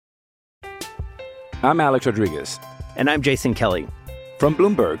I'm Alex Rodriguez. And I'm Jason Kelly. From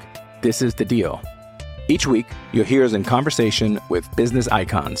Bloomberg, this is The Deal. Each week, you'll hear us in conversation with business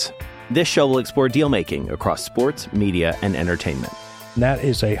icons. This show will explore deal-making across sports, media, and entertainment. That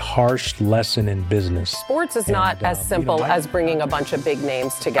is a harsh lesson in business. Sports is not as simple as bringing a bunch of big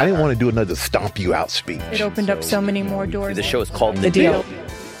names together. I didn't want to do another stomp you out speech. It opened up so many more doors. The show is called The Deal.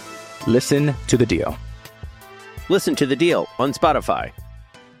 Listen to The Deal. Listen to The Deal on Spotify.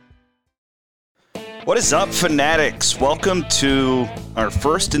 What is up, fanatics? Welcome to our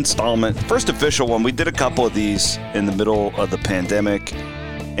first installment, first official one. We did a couple of these in the middle of the pandemic,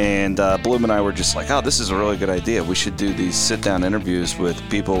 and Bloom and I were just like, oh, this is a really good idea. We should do these sit-down interviews with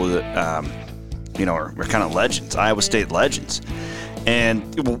people that, are kind of legends, Iowa State legends.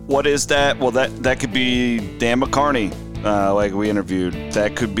 And what is that? Well, that could be Dan McCarney, like we interviewed.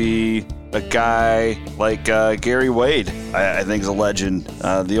 That could be a guy like Gary Wade, I think is a legend.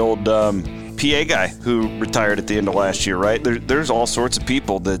 The old PA guy who retired at the end of last year, right? There's all sorts of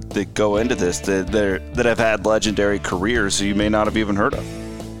people that go into this that have had legendary careers who you may not have even heard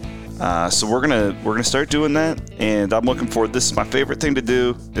of. So we're gonna start doing that, and I'm looking forward. This is my favorite thing to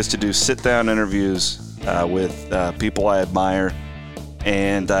do, is to do sit-down interviews with people I admire,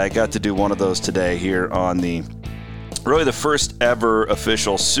 and I got to do one of those today here on the first ever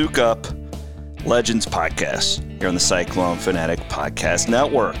official Souk Up Legends podcast here on the Cyclone Fanatic Podcast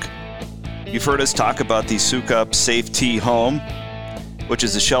Network. You've heard us talk about the Souk Up Safe Tea Home, which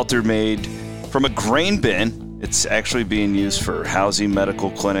is a shelter made from a grain bin. It's actually being used for housing,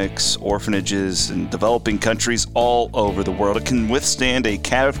 medical clinics, orphanages, and developing countries all over the world. It can withstand a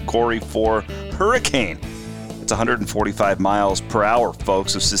Category 4 hurricane. It's 145 miles per hour,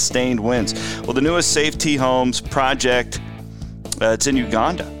 folks, of sustained winds. Well, the newest Safe Tea Homes project, it's in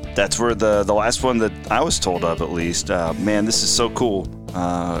Uganda. That's where the last one that I was told of, at least. Man, this is so cool.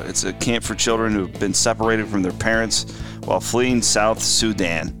 It's a camp for children who've been separated from their parents while fleeing South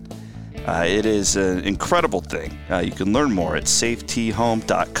Sudan. It is an incredible thing. You can learn more at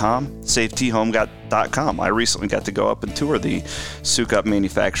safeteahome.com, safeteahome.com. I recently got to go up and tour the Souk Up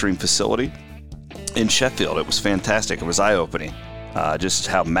manufacturing facility in Sheffield. It was fantastic. It was eye-opening, just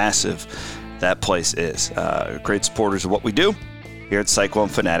how massive that place is. Great supporters of what we do here at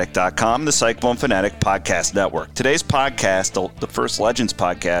CycloneFanatic.com, the Cyclone Fanatic Podcast Network. Today's podcast, the first Legends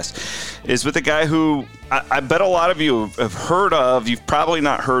podcast, is with a guy who I bet a lot of you have heard of. You've probably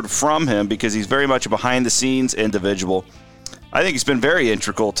not heard from him because he's very much a behind-the-scenes individual. I think he's been very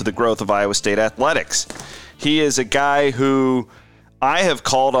integral to the growth of Iowa State athletics. He is a guy who I have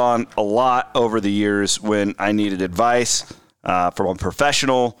called on a lot over the years when I needed advice from a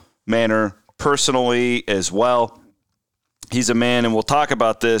professional manner, personally as well. He's a man, and we'll talk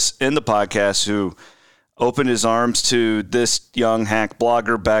about this in the podcast, who opened his arms to this young hack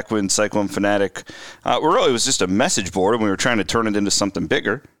blogger back when Cyclone Fanatic really was just a message board, and we were trying to turn it into something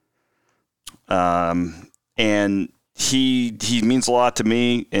bigger. And he means a lot to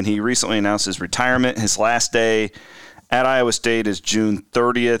me, and he recently announced his retirement. His last day at Iowa State is June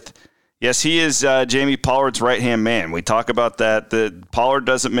 30th. Yes, he is Jamie Pollard's right-hand man. We talk about that Pollard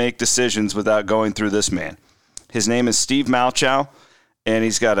doesn't make decisions without going through this man. His name is Steve Malchow, and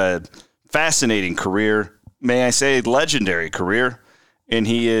he's got a fascinating career, may I say legendary career, and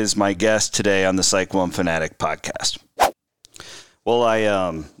he is my guest today on the Cyclone Fanatic podcast.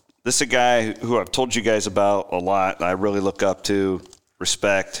 Well, this is a guy who I've told you guys about a lot. I really look up to,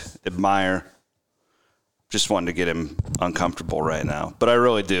 respect, admire. Just wanting to get him uncomfortable right now, but I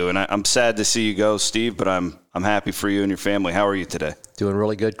really do, and I'm sad to see you go, Steve, but I'm happy for you and your family. How are you today? Doing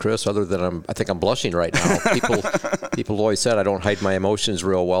really good, Chris, other than I think I'm blushing right now. People always said I don't hide my emotions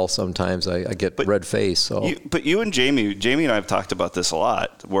real well sometimes. I get red face. So. But you and Jamie and I have talked about this a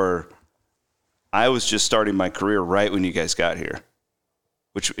lot, where I was just starting my career right when you guys got here,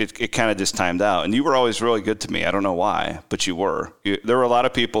 which it kind of just timed out. And you were always really good to me. I don't know why, but you were. There were a lot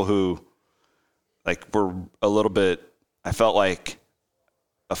of people who were a little bit, I felt like,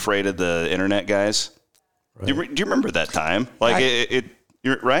 afraid of the internet guys. Right. Do you remember that time?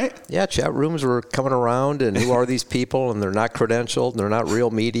 You're right? Yeah, chat rooms were coming around, and who are these people? And they're not credentialed, and they're not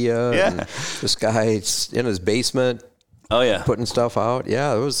real media. Yeah. And this guy's in his basement. Oh yeah, putting stuff out.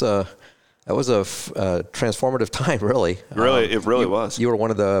 Yeah, that was a transformative time, really. Really, it really was. You were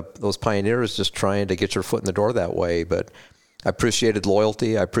one of those pioneers, just trying to get your foot in the door that way. But I appreciated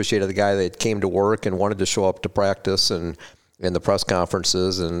loyalty. I appreciated the guy that came to work and wanted to show up to practice and in the press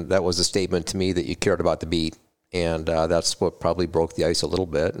conferences, and that was a statement to me that you cared about the beat. And that's what probably broke the ice a little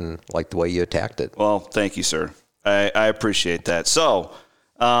bit, and liked the way you attacked it. Well, thank you, sir. I appreciate that. So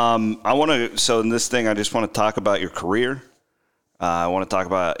in this thing, I just want to talk about your career. I want to talk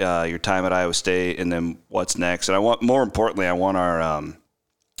about your time at Iowa State and then what's next. And more importantly, I want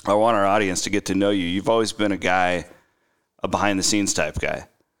our audience to get to know you. You've always been a guy, a behind the scenes type guy.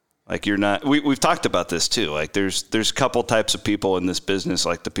 Like you're not. We've talked about this too. Like there's a couple types of people in this business,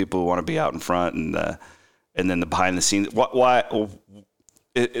 like the people who want to be out in front and then the behind the scenes. Why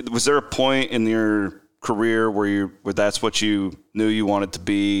was there a point in your career where that's what you knew you wanted to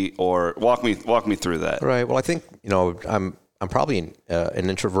be, or walk me through that? Right. Well, I think I'm probably an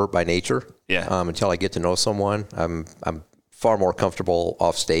introvert by nature. Yeah. Until I get to know someone, I'm far more comfortable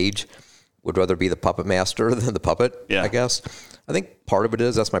off stage. Would rather be the puppet master than the puppet. Yeah. I guess. I think part of it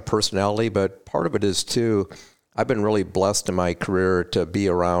is that's my personality, but part of it is too. I've been really blessed in my career to be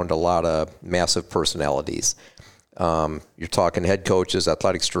around a lot of massive personalities. You're talking head coaches,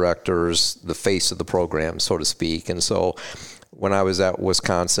 athletics directors, the face of the program, so to speak. And so when I was at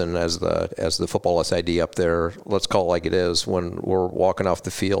Wisconsin as the football SID up there, let's call it like it is, when we're walking off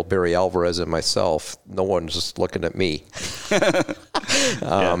the field, Barry Alvarez and myself, no one's just looking at me.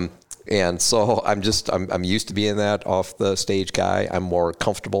 And so I'm used to being that off the stage guy. I'm more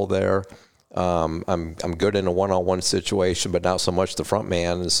comfortable there. I'm good in a one-on-one situation, but not so much the front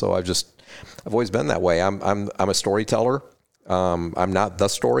man. And so I've always been that way. I'm a storyteller. I'm not the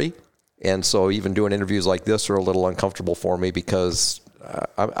story. And so even doing interviews like this are a little uncomfortable for me because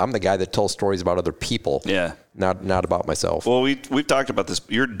I'm the guy that tells stories about other people. Yeah. Not about myself. Well, we've talked about this.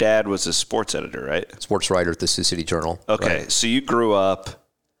 Your dad was a sports editor, right? Sports writer at the Sioux City Journal. Okay. Right. So you grew up,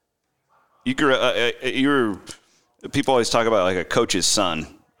 people always talk about like a coach's son.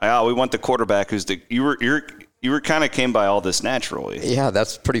 We want the quarterback who's you were kind of came by all this naturally. Yeah,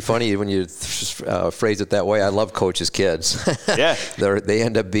 that's pretty funny when you phrase it that way. I love coaches' kids. Yeah. They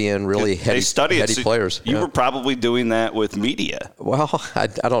end up being really heady players. You were probably doing that with media. Well, I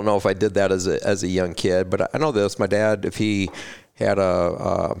don't know if I did that as a young kid, but I know this. My dad, if he had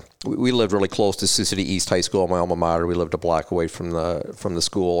we lived really close to Sioux City East High School, my alma mater. We lived a block away from the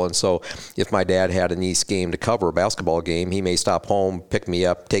school, and so if my dad had an East game to cover, a basketball game, he may stop home, pick me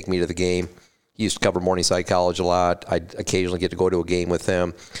up, take me to the game. He used to cover Morningside College a lot. I'd occasionally get to go to a game with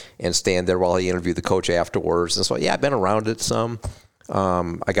him and stand there while he interviewed the coach afterwards. And so, yeah, I've been around it some.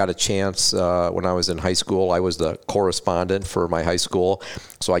 I got a chance when I was in high school. I was the correspondent for my high school.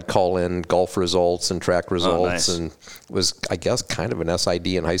 So I'd call in golf results and track results. Oh, nice. And was, I guess, kind of an SID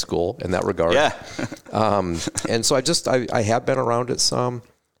in high school in that regard. Yeah. And so I have been around it some.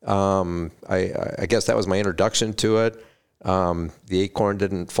 I guess that was my introduction to it. The acorn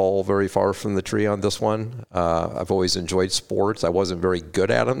didn't fall very far from the tree on this one. I've always enjoyed sports. I wasn't very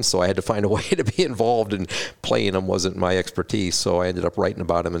good at them, so I had to find a way to be involved, and playing them wasn't my expertise, so I ended up writing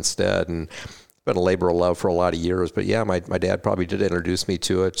about them instead, and it's been a labor of love for a lot of years. But yeah, my dad probably did introduce me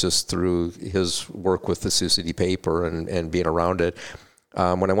to it just through his work with the Sioux City paper and being around it.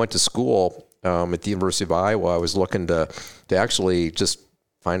 When I went to school at the University of Iowa, I was looking to actually just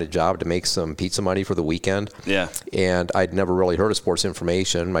find a job to make some pizza money for the weekend. Yeah. And I'd never really heard of sports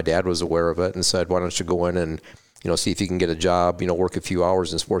information. My dad was aware of it and said, why don't you go in and, see if you can get a job, work a few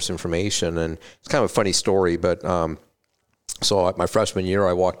hours in sports information. And it's kind of a funny story, but so at my freshman year,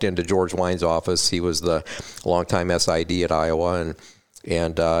 I walked into George Wine's office. He was the longtime SID at Iowa.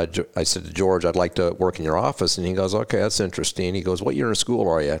 And I said to George, I'd like to work in your office. And he goes, okay, that's interesting. He goes, what year in school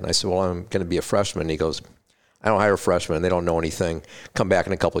are you? And I said, well, I'm going to be a freshman. And he goes, I don't hire freshmen. They don't know anything. Come back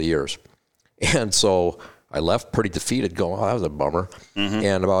in a couple of years. And so I left pretty defeated going, oh, that was a bummer. Mm-hmm.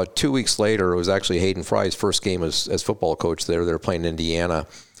 And about 2 weeks later, it was actually Hayden Fry's first game as football coach there. They were playing Indiana.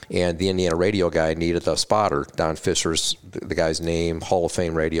 And the Indiana radio guy needed a spotter. Don Fisher's the guy's name, Hall of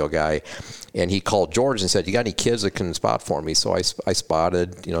Fame radio guy. And he called George and said, you got any kids that can spot for me? So I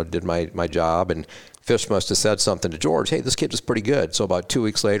spotted, did my job. And Fish must have said something to George, hey, this kid is pretty good. So about 2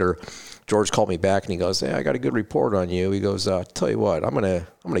 weeks later, George called me back and he goes, hey, I got a good report on you. He goes, tell you what, I'm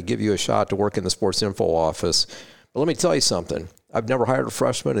gonna give you a shot to work in the sports info office. But let me tell you something. I've never hired a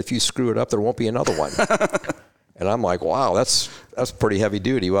freshman. If you screw it up, there won't be another one. And I'm like, wow, that's pretty heavy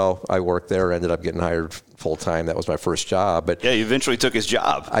duty. Well, I worked there, ended up getting hired full time. That was my first job. But yeah, you eventually took his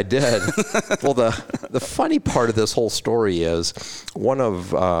job. I did. Well, the funny part of this whole story is one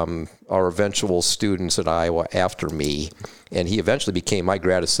of our eventual students at Iowa after me, and he eventually became my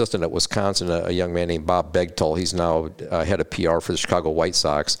grad assistant at Wisconsin, a young man named Bob Begtall. He's now head of PR for the Chicago White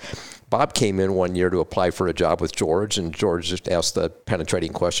Sox. Bob came in one year to apply for a job with George, and George just asked the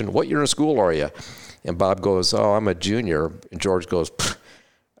penetrating question, what year in school are you? And Bob goes, oh, I'm a junior. And George goes,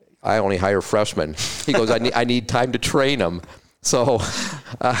 I only hire freshmen. He goes, I need time to train them. So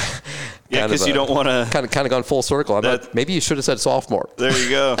Yeah, because you don't want to kind of gone full circle. Maybe you should have said sophomore. There you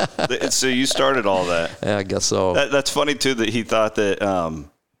go. So you started all that. Yeah, I guess so. That's funny too that he thought that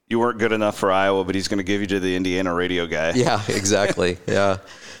you weren't good enough for Iowa, but he's going to give you to the Indiana radio guy. Yeah, exactly. Yeah.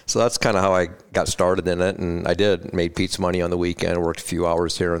 So that's kind of how I got started in it, and I made pizza money on the weekend, worked a few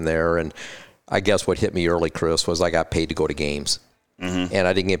hours here and there, and I guess what hit me early, Chris, was I got paid to go to games, and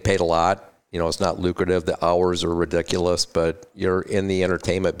I didn't get paid a lot. It's not lucrative. The hours are ridiculous, but you're in the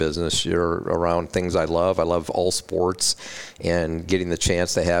entertainment business. You're around things I love. I love all sports, and getting the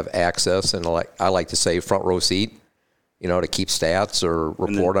chance to have access, and I like to say front row seat, to keep stats or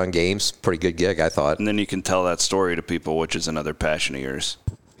report on games. Pretty good gig, I thought. And then you can tell that story to people, which is another passion of yours.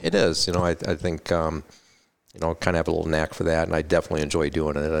 It is. I think, kind of have a little knack for that, and I definitely enjoy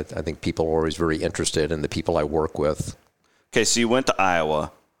doing it. I think people are always very interested in the people I work with. Okay, so you went to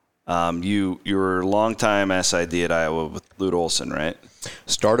Iowa. You were a long-time SID at Iowa with Lute Olson, right?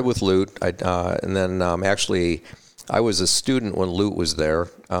 Started with Lute, and then actually I was a student when Lute was there.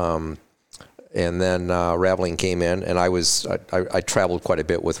 And then Raveling came in, and I traveled quite a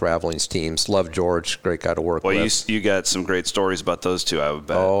bit with Raveling's teams. Loved George, great guy to work with. Well, you got some great stories about those two, I would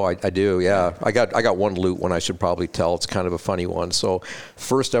bet. Oh, I do, yeah. I got one Lute one I should probably tell. It's kind of a funny one. So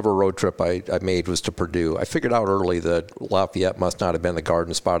first ever road trip I made was to Purdue. I figured out early that Lafayette must not have been the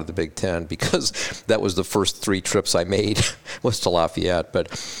garden spot of the Big Ten, because that was the first 3 trips I made was to Lafayette. But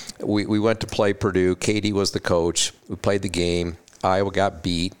we went to play Purdue. Katie was the coach. We played the game. Iowa got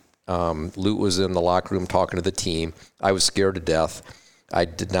beat. Lute was in the locker room talking to the team. I was scared to death. I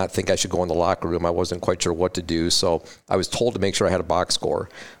did not think I should go in the locker room. I wasn't quite sure what to do. So I was told to make sure I had a box score.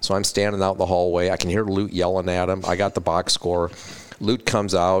 So I'm standing out in the hallway. I can hear Lute yelling at him. I got the box score. Lute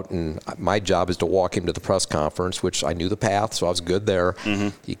comes out, and my job is to walk him to the press conference, which I knew the path, so I was good there. Mm-hmm.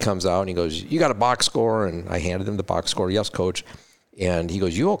 He comes out, and he goes, "You got a box score?" And I handed him the box score. "Yes, coach." And he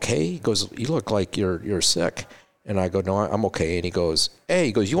goes, "You okay?" He goes, "You look like you're sick." And I go, "No, I'm okay." And he goes,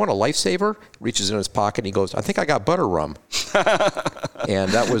 "You want a lifesaver?" Reaches in his pocket, and he goes, "I think I got butter rum."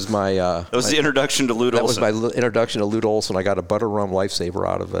 And that was my... that was the introduction to Lute Olson. That was my introduction to Lute Olson. I got a butter rum lifesaver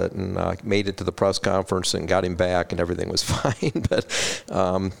out of it, and made it to the press conference and got him back, and everything was fine. But,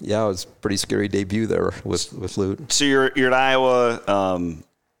 it was a pretty scary debut there with Lute. So you're at Iowa.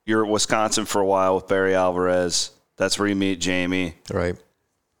 You're at Wisconsin for a while with Barry Alvarez. That's where you meet Jamie. Right.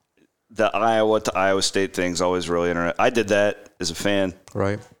 The Iowa to Iowa State thing's always really interesting. I did that as a fan.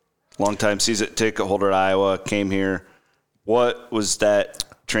 Right. Long-time season ticket holder at Iowa, came here. What was that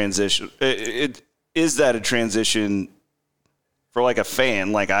transition? Is that a transition for like a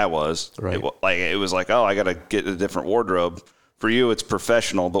fan like I was? Right. It was like, oh, I got to get a different wardrobe. For you, it's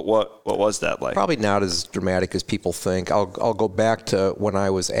professional, but what was that like? Probably not as dramatic as people think. I'll go back to when I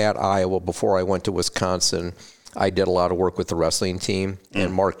was at Iowa before I went to Wisconsin. I did a lot of work with the wrestling team,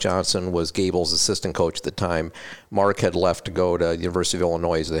 and Mark Johnson was Gable's assistant coach at the time. Mark had left to go to the University of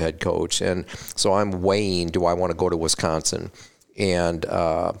Illinois as the head coach, and so I'm weighing, do I want to go to Wisconsin? And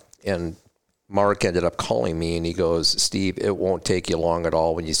Mark ended up calling me, and he goes, "Steve, it won't take you long at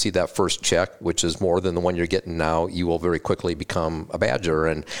all. When you see that first check, which is more than the one you're getting now, you will very quickly become a Badger."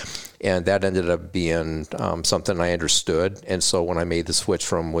 And that ended up being something I understood. And so when I made the switch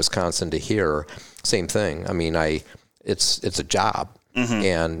from Wisconsin to here, same thing. I mean, it's a job. Mm-hmm.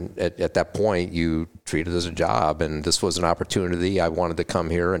 And at that point, you treat it as a job. And this was an opportunity. I wanted to come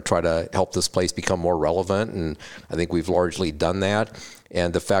here and try to help this place become more relevant. And I think we've largely done that.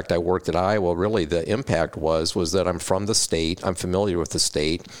 And the fact I worked at Iowa, really the impact was that I'm from the state. I'm familiar with the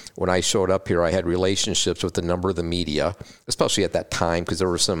state. When I showed up here, I had relationships with a number of the media, especially at that time, because there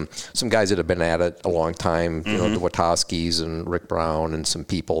were some guys that had been at it a long time, you know, the Watoskis and Rick Brown and some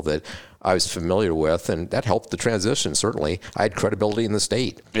people that I was familiar with, and that helped the transition, certainly. I had credibility in the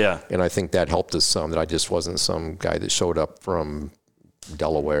state. Yeah. And I think that helped us some, that I just wasn't some guy that showed up from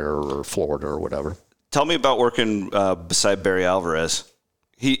Delaware or Florida or whatever. Tell me about working beside Barry Alvarez.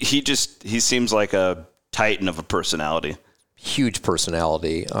 He seems like a titan of a personality. Huge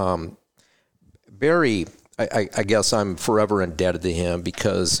personality. Barry, I guess I'm forever indebted to him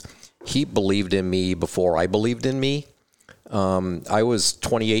because he believed in me before I believed in me. I was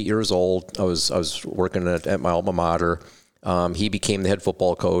 28 years old. I was working at my alma mater. He became the head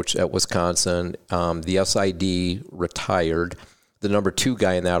football coach at Wisconsin. The SID retired. The number 2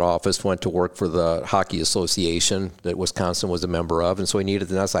 guy in that office went to work for the Hockey Association that Wisconsin was a member of, and so he needed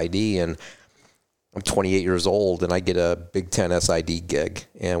an SID, and I'm 28 years old, and I get a Big Ten SID gig.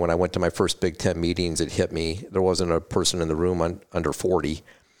 And when I went to my first Big Ten meetings, it hit me. There wasn't a person in the room under 40.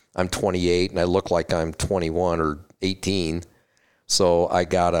 I'm 28, and I look like I'm 21 or 18. So I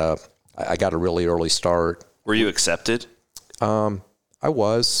got a really early start. Were you accepted? I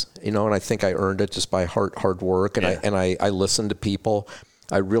was, and I think I earned it just by hard work, and I listened to people.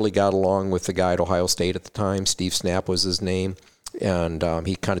 I really got along with the guy at Ohio State at the time. Steve Snap was his name, and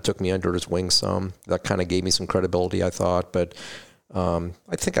he kind of took me under his wing some. That kind of gave me some credibility, I thought, but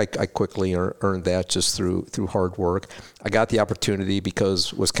I think I quickly earned that just through hard work. I got the opportunity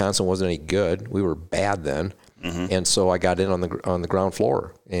because Wisconsin wasn't any good. We were bad then. And so I got in on the ground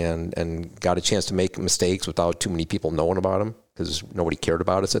floor and got a chance to make mistakes without too many people knowing about them because nobody cared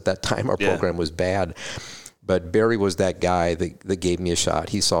about us at that time. Our program was bad. But Barry was that guy that gave me a shot.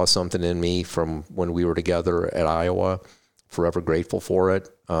 He saw something in me from when we were together at Iowa. Forever grateful for it.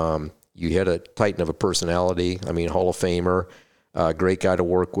 You hit a titan of a personality. I mean, Hall of Famer, great guy to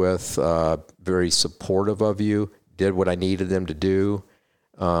work with, very supportive of you, did what I needed him to do.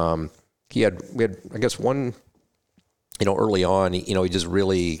 We had, I guess, one, early on, he just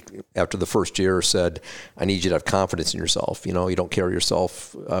really, after the first year, said, I need you to have confidence in yourself. You don't carry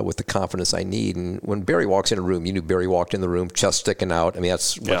yourself with the confidence I need. And when Barry walks in a room, you knew Barry walked in the room, chest sticking out. I mean,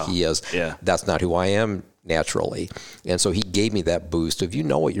 that's what he is. Yeah. That's not who I am naturally. And so he gave me that boost of, you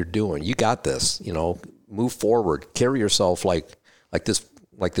know what you're doing. You got this, move forward, carry yourself like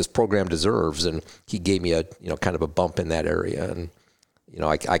this program deserves. And he gave me a, kind of a bump in that area. And,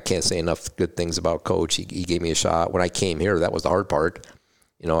 I can't say enough good things about Coach. He gave me a shot. When I came here, that was the hard part.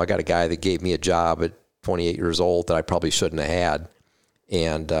 I got a guy that gave me a job at 28 years old that I probably shouldn't have had.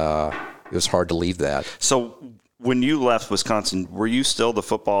 And it was hard to leave that. So when you left Wisconsin, were you still the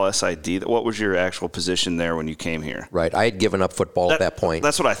football SID? What was your actual position there when you came here? Right. I had given up football at that point.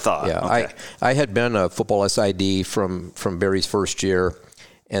 That's what I thought. Yeah. Okay. I had been a football SID from Barry's first year,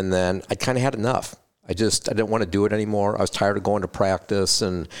 and then I kind of had enough. I didn't want to do it anymore. I was tired of going to practice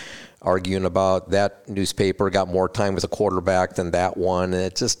and arguing about that newspaper got more time with a quarterback than that one.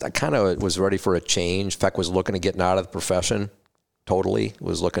 And I kind of was ready for a change. In fact, was looking at getting out of the profession totally,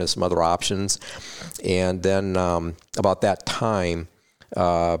 was looking at some other options. And then about that time,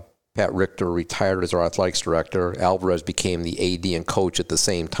 Pat Richter retired as our athletics director. Alvarez became the AD and coach at the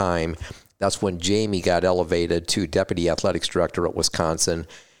same time. That's when Jamie got elevated to deputy athletics director at Wisconsin.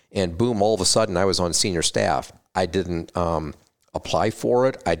 And boom, all of a sudden, I was on senior staff. I didn't apply for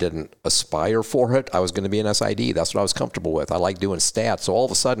it. I didn't aspire for it. I was going to be an SID. That's what I was comfortable with. I like doing stats. So all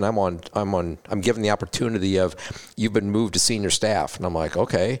of a sudden, I'm given the opportunity of, you've been moved to senior staff. And I'm like,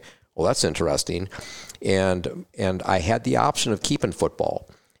 okay, well, that's interesting. And I had the option of keeping football.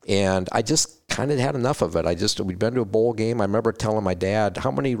 And I just kind of had enough of it. We'd been to a bowl game. I remember telling my dad,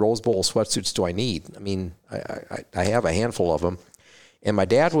 how many Rose Bowl sweatsuits do I need? I mean, I have a handful of them. And my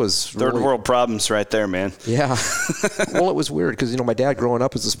dad was third world problems right there, man. Yeah. Well, it was weird because, my dad growing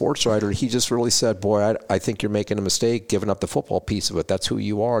up as a sports writer, he just really said, boy, I think you're making a mistake giving up the football piece of it. That's who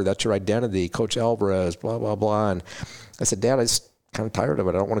you are. That's your identity. Coach Alvarez, blah, blah, blah. And I said, Dad, I'm just kind of tired of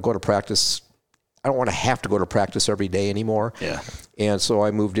it. I don't want to go to practice. I don't want to have to go to practice every day anymore. Yeah. And so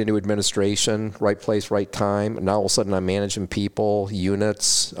I moved into administration, right place, right time. And now all of a sudden I'm managing people,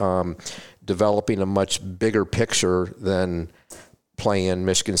 units, developing a much bigger picture than playing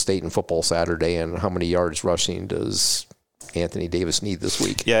Michigan State in football Saturday and how many yards rushing does Anthony Davis need this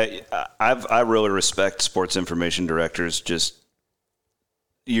week. Yeah, I really respect sports information directors. Just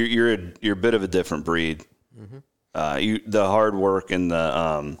you're a bit of a different breed. Mm-hmm. The hard work and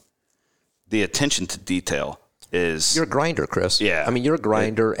the attention to detail is. You're a grinder, Chris. Yeah, I mean you're a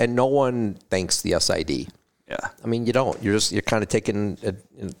grinder, and no one thanks the SID. Yeah, I mean you don't. You're kind of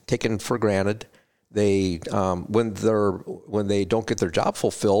taken for granted. They when they don't get their job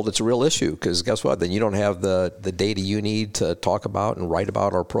fulfilled, it's a real issue because guess what? Then you don't have the data you need to talk about and write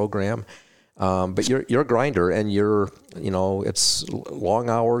about our program. But you're a grinder, and it's long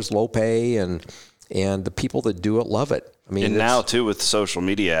hours, low pay, and the people that do it love it. I mean, and now too with the social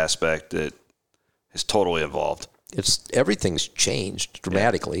media aspect, it is totally evolved. Everything's changed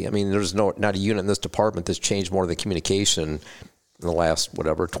dramatically. Yeah. I mean, there's not a unit in this department that's changed more than communication in the last,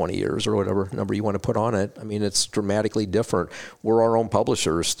 20 years or whatever number you want to put on it. I mean, it's dramatically different. We're our own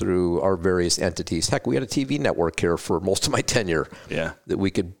publishers through our various entities. Heck, we had a TV network here for most of my tenure. Yeah. That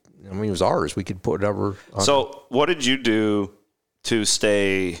we could, it was ours. We could put whatever on. So what did you do to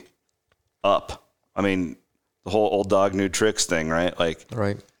stay up? I mean, the whole old dog, new tricks thing, right? Like,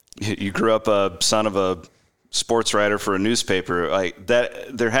 right. You grew up a son of a sports writer for a newspaper. Like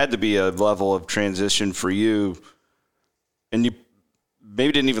that, there had to be a level of transition for you, and you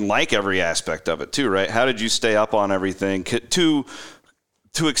maybe didn't even like every aspect of it too, right? How did you stay up on everything to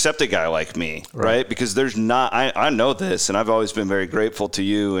accept a guy like me, right? Because there's not, I know this, and I've always been very grateful to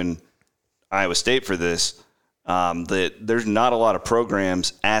you and Iowa State for this, that there's not a lot of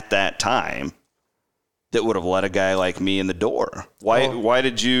programs at that time that would have let a guy like me in the door? Why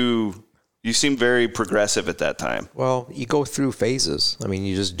did you seem very progressive at that time? Well, you go through phases. I mean,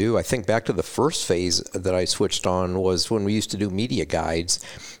 you just do. I think back to the first phase that I switched on was when we used to do media guides,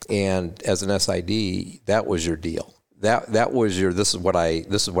 and as an SID, that was your deal. That was your, this is what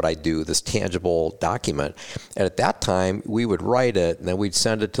I do, this tangible document. And at that time, we would write it, and then we'd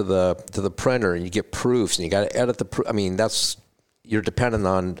send it to the printer, and you get proofs, and you got to edit you're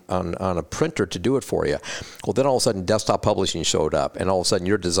dependent on a printer to do it for you. Well, then all of a sudden desktop publishing showed up, and all of a sudden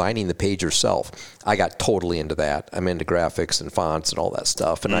you're designing the page yourself. I got totally into that. I'm into graphics and fonts and all that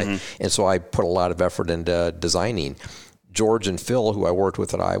stuff. And so I put a lot of effort into designing. George and Phil, who I worked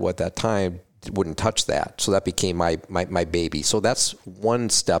with at Iowa at that time, wouldn't touch that. So that became my baby. So that's one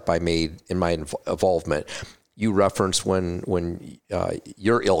step I made in my involvement. You referenced when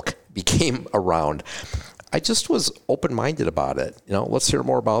your ilk became around. I just was open-minded about it. Let's hear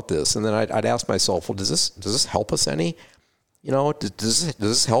more about this. And then I'd ask myself, well, does this help us any? Does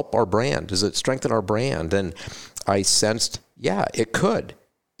this help our brand? Does it strengthen our brand? And I sensed, yeah, it could.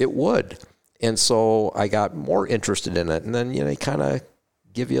 It would. And so I got more interested in it. And then, you kind of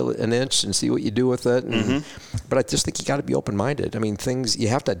give you an inch and see what you do with it. And, But I just think you got to be open-minded. I mean, you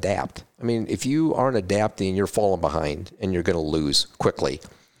have to adapt. I mean, if you aren't adapting, you're falling behind and you're going to lose quickly.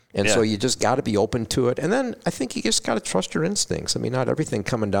 And so you just got to be open to it. And then I think you just got to trust your instincts. I mean, not everything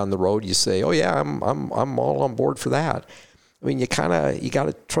coming down the road, you say, oh yeah, I'm all on board for that. I mean, you got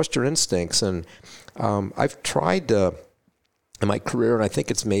to trust your instincts. And I've tried to, in my career, and I think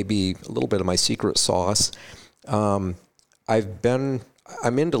it's maybe a little bit of my secret sauce, I'm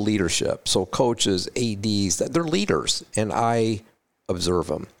into leadership. So coaches, ADs, they're leaders, and I observe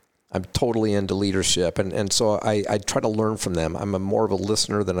them. I'm totally into leadership, and so I try to learn from them. I'm more of a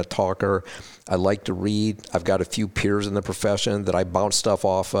listener than a talker. I like to read. I've got a few peers in the profession that I bounce stuff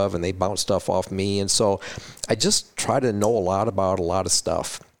off of, and they bounce stuff off me. And so I just try to know a lot about a lot of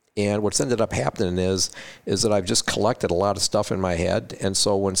stuff. And what's ended up happening is that I've just collected a lot of stuff in my head. And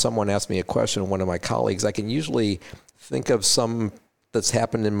so when someone asks me a question, one of my colleagues, I can usually think of some that's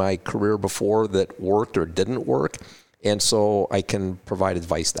happened in my career before that worked or didn't work. And so I can provide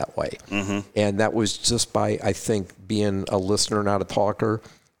advice that way. And that was just by, I think, being a listener, not a talker,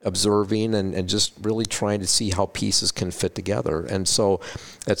 observing and just really trying to see how pieces can fit together. And so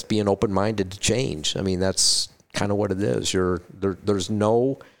that's being open-minded to change. I mean, that's kind of what it is. There's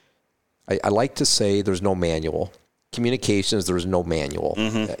no, I like to say there's no manual. Communications, there's no manual.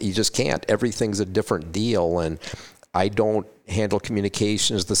 You just can't. Everything's a different deal. And I don't handle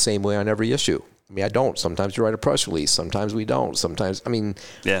communications the same way on every issue. I mean, I don't. Sometimes you write a press release. Sometimes we don't. Sometimes,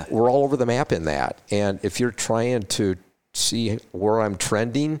 we're all over the map in that. And if you're trying to see where I'm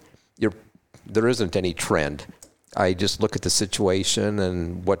trending, there isn't any trend. I just look at the situation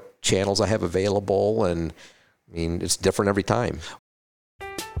and what channels I have available. And I mean, it's different every time.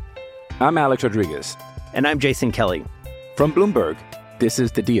 I'm Alex Rodriguez. And I'm Jason Kelly. From Bloomberg, this is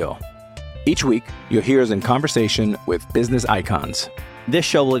The Deal. Each week, you'll hear us in conversation with business icons. This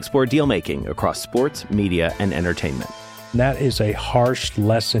show will explore deal-making across sports, media, and entertainment. That is a harsh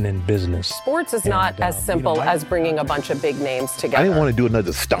lesson in business. Sports is not as simple as bringing a bunch of big names together. I didn't want to do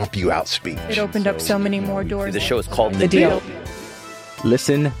another stomp you out speech. It opened up so many more doors. The show is called The Deal.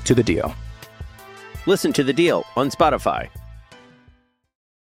 Listen to The Deal. Listen to The Deal on Spotify.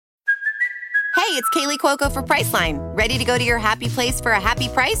 Hey, it's Kaylee Cuoco for Priceline. Ready to go to your happy place for a happy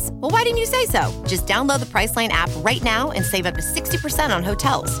price? Well, why didn't you say so? Just download the Priceline app right now and save up to 60% on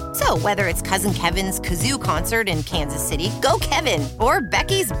hotels. So whether it's Cousin Kevin's Kazoo Concert in Kansas City, go Kevin, or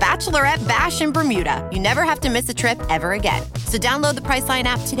Becky's Bachelorette Bash in Bermuda, you never have to miss a trip ever again. So download the Priceline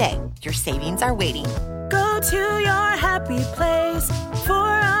app today. Your savings are waiting. Go to your happy place for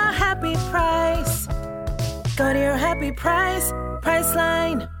a happy price. Go to your happy price,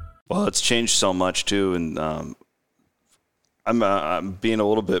 Priceline. Well, it's changed so much, too, and I'm being a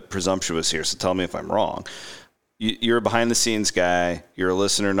little bit presumptuous here, so tell me if I'm wrong. You're a behind-the-scenes guy. You're a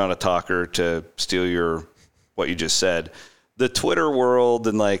listener, not a talker, to steal what you just said. The Twitter world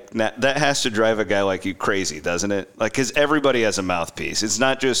and, that has to drive a guy like you crazy, doesn't it? Because everybody has a mouthpiece. It's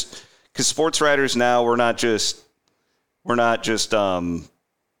not just – because sports writers now, we're not just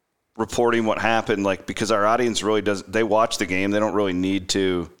reporting what happened, because our audience really does – they watch the game. They don't really need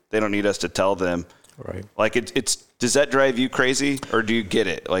to – they don't need us to tell them. Right. It's does that drive you crazy, or do you get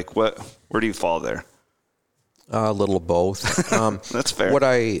it? Where do you fall there? A little of both. That's fair. What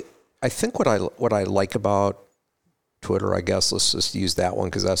I think what I like about Twitter, I guess, let's just use that one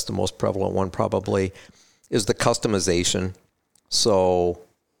because that's the most prevalent one probably, is the customization. So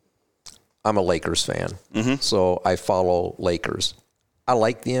I'm a Lakers fan. So I follow Lakers. I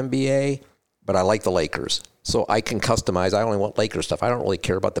like the NBA. but I like the Lakers. So I can customize. I only want Lakers stuff. I don't really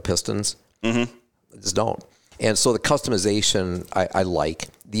care about the Pistons. Mm-hmm. I just don't. And so the customization, I like.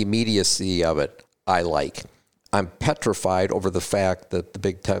 The immediacy of it, I like. I'm petrified over the fact that the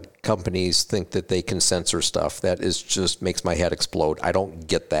big tech companies think that they can censor stuff. That is just makes my head explode. I don't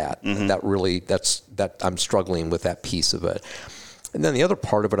get that. Mm-hmm. That I'm struggling with that piece of it. And then the other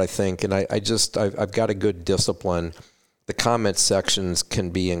part of it, I think, and I've got a good discipline. The comment sections can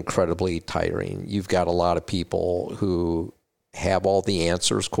be incredibly tiring. You've got a lot of people who have all the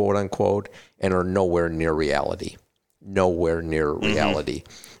answers, quote unquote, and are nowhere near reality. Mm-hmm.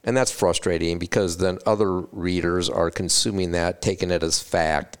 And that's frustrating because then other readers are consuming that, taking it as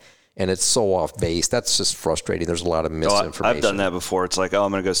fact, and it's so off base. That's just frustrating. There's a lot of misinformation. I've done that before. It's like, I'm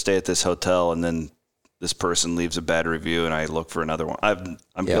going to go stay at this hotel, and then this person leaves a bad review, and I look for another one. I'm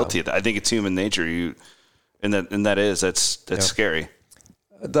guilty of that. I think it's human nature. That's scary.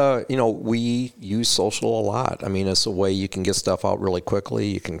 We use social a lot. I mean, it's a way you can get stuff out really quickly.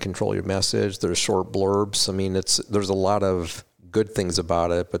 You can control your message. There's short blurbs. I mean, there's a lot of good things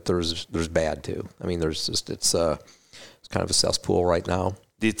about it, but there's bad too. I mean, it's kind of a cesspool right now.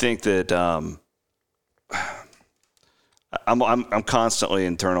 Do you think that I'm constantly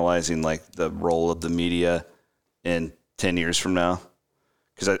internalizing like the role of the media in 10 years from now?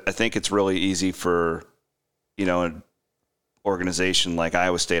 Because I think it's really easy for an organization like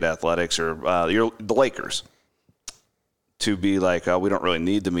Iowa State Athletics or the Lakers to be like, we don't really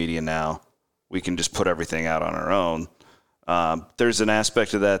need the media now. We can just put everything out on our own. There's an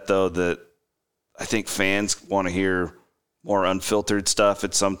aspect of that, though, that I think fans want to hear more unfiltered stuff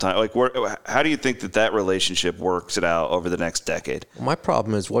at some time. Like, how do you think that relationship works it out over the next decade? Well, my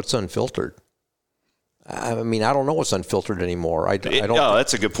problem is what's unfiltered. I mean, I don't know what's unfiltered anymore. I don't.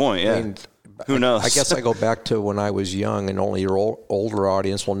 That's a good point. Yeah. I mean, who knows? I guess I go back to when I was young, and only your older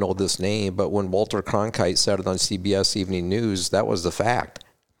audience will know this name, but when Walter Cronkite said it on CBS Evening News, that was the fact.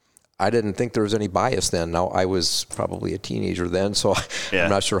 I didn't think there was any bias then. Now, I was probably a teenager then, so I'm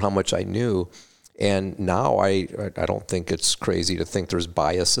not sure how much I knew. And now I don't think it's crazy to think there's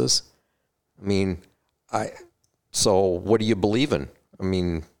biases. I mean, so what do you believe in? I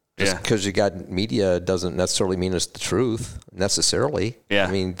mean, just because you got media doesn't necessarily mean it's the truth, necessarily. Yeah.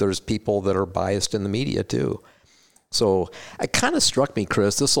 I mean, there's people that are biased in the media, too. So it kind of struck me,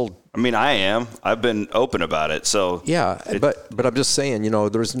 Chris, I am. I've been open about it. So yeah, but I'm just saying,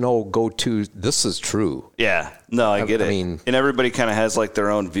 there's no go-to, this is true. Yeah. No, I get it. I mean, and everybody kind of has like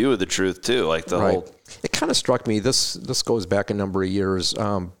their own view of the truth too. Like the whole. It kind of struck me, this goes back a number of years.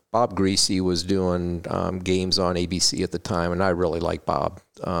 Bob Greasy was doing games on ABC at the time, and I really liked Bob.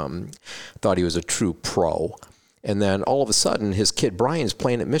 Thought he was a true pro. And then all of a sudden, his kid Brian's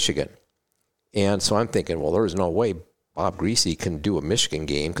playing at Michigan. And so I'm thinking, well, there's no way Bob Greasy can do a Michigan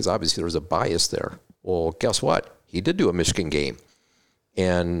game because obviously there was a bias there. Well, guess what? He did do a Michigan game.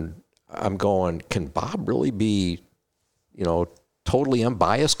 And I'm going, can Bob really be, totally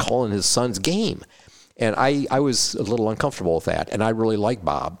unbiased calling his son's game? And I was a little uncomfortable with that. And I really like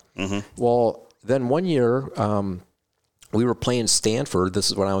Bob. Mm-hmm. Well, then one year we were playing Stanford.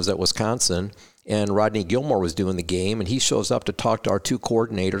 This is when I was at Wisconsin. And Rodney Gilmore was doing the game, and he shows up to talk to our two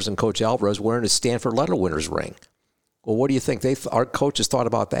coordinators and Coach Alvarez wearing his Stanford letter winner's ring. Well, what do you think our coaches thought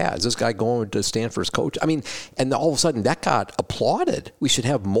about that? Is this guy going to Stanford's coach? I mean, and all of a sudden that got applauded. We should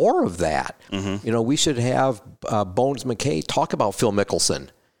have more of that. Mm-hmm. We should have Bones McKay talk about Phil Mickelson.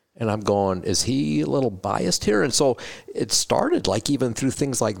 And I'm going, is he a little biased here? And so it started like even through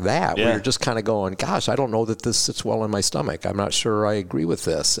things like that, where you're just kind of going, gosh, I don't know that this sits well in my stomach. I'm not sure I agree with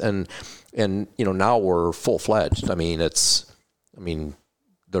this. And now we're full-fledged. There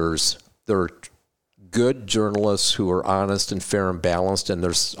are good journalists who are honest and fair and balanced, and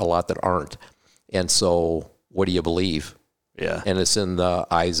there's a lot that aren't. And so what do you believe? Yeah. And it's in the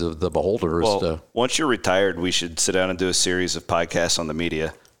eyes of the beholders. Well, once you're retired, we should sit down and do a series of podcasts on the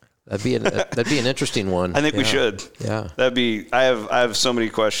media. That'd be an interesting one. I think we should. Yeah. I have so many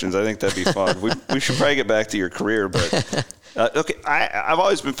questions. I think that'd be fun. we should probably get back to your career, but okay. I've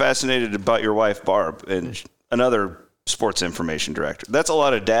always been fascinated about your wife, Barb, and another sports information director. That's a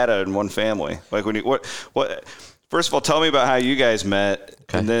lot of data in one family. Like what? First of all, tell me about how you guys met,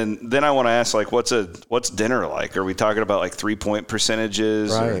 okay. And then I want to ask, like, what's dinner like? Are we talking about like 3-point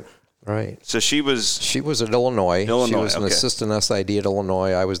percentages? Right. So she was at Illinois. She was an okay. assistant SID at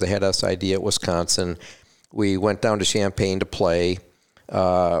Illinois. I was the head SID at Wisconsin. We went down to Champaign to play.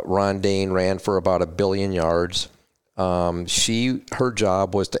 Ron Dane ran for about 1 billion yards. Her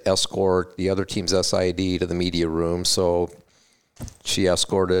job was to escort the other team's SID to the media room. So she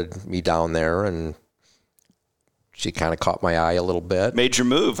escorted me down there, and She kind of caught my eye a little bit. Major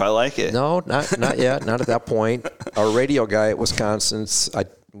move. I like it. No, not yet. Not at that point. Our radio guy at Wisconsin,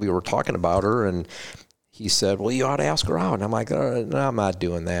 we were talking about her, and he said, well, you ought to ask her out. And I'm like, no, I'm not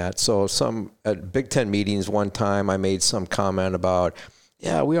doing that. So at Big Ten meetings one time, I made some comment about,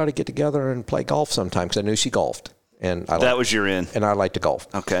 yeah, we ought to get together and play golf sometime, because I knew she golfed. And that was your in. And I like to golf.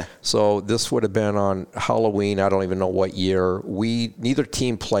 Okay. So this would have been on Halloween. I don't even know what year. Neither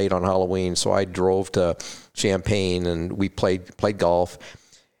team played on Halloween, so I drove to Champaign and we played golf.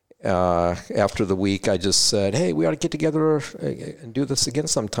 After the week, I just said, hey, we ought to get together and do this again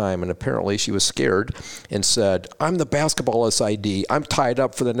sometime. And apparently she was scared and said, I'm the basketball SID. I'm tied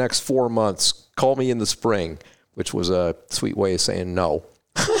up for the next 4 months. Call me in the spring, which was a sweet way of saying no.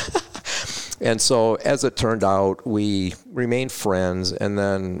 And so, as it turned out, we remained friends. And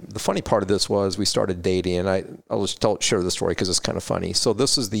then the funny part of this was we started dating. And I'll just share the story because it's kind of funny. So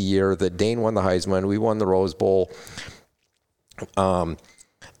this is the year that Dane won the Heisman. We won the Rose Bowl. I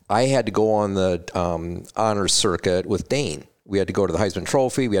had to go on the honors circuit with Dane. We had to go to the Heisman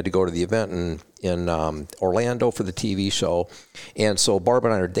Trophy. We had to go to the event in Orlando for the TV show. And so Barb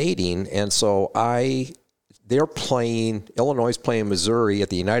and I are dating. And so they're playing, Illinois is playing Missouri at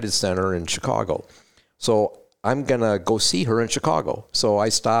the United Center in Chicago. So I'm going to go see her in Chicago. So I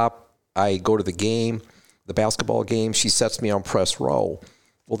stop, I go to the game, the basketball game. She sets me on press row.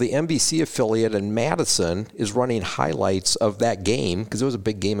 Well, the NBC affiliate in Madison is running highlights of that game because it was a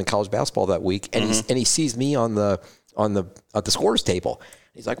big game in college basketball that week. And he sees me on the scores table.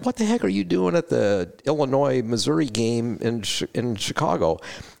 He's like, what the heck are you doing at the Illinois-Missouri game in Chicago?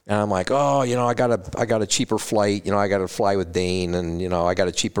 And I'm like, oh, I got a cheaper flight. I got to fly with Dane, and, I got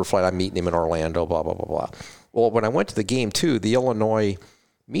a cheaper flight. I'm meeting him in Orlando, blah, blah, blah, blah. Well, when I went to the game, too, the Illinois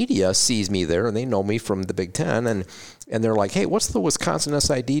media sees me there, and they know me from the Big Ten, and they're like, hey, what's the Wisconsin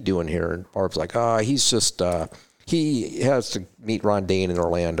SID doing here? And Barb's like, he's just he has to meet Ron Dane in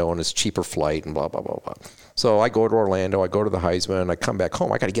Orlando on his cheaper flight, and blah, blah, blah, blah. So I go to Orlando, I go to the Heisman, I come back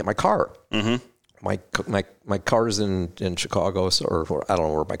home, I got to get my car. Mm-hmm. My car's in Chicago, or I don't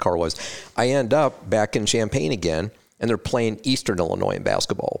know where my car was. I end up back in Champaign again, and they're playing Eastern Illinois in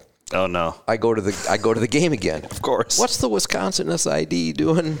basketball. Oh no! I go to the game again. Of course. What's the Wisconsin SID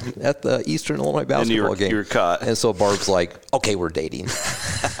doing at the Eastern Illinois basketball game? And you're caught. And so Barb's like, "Okay, we're dating."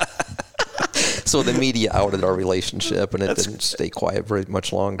 So the media outed our relationship, and it didn't stay quiet very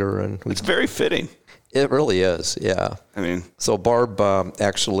much longer. And it's very fitting. It really is, yeah. I mean, so Barb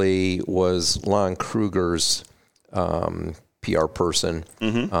actually was Lon Kruger's PR person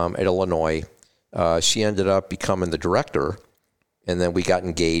at Illinois. She ended up becoming the director, and then we got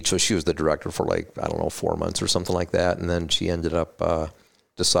engaged. So she was the director for 4 months or something like that. And then she ended up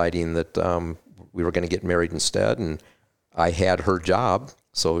deciding that we were going to get married instead. And I had her job,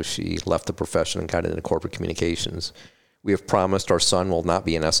 so she left the profession and got into corporate communications. We have promised our son will not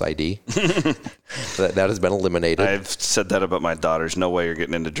be an SID. that has been eliminated. I've said that about my daughters. No way you're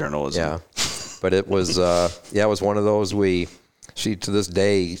getting into journalism. Yeah, but it was it was one of those. She to this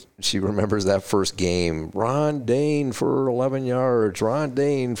day she remembers that first game. Ron Dane for 11 yards. Ron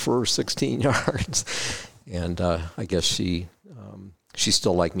Dane for 16 yards. And I guess she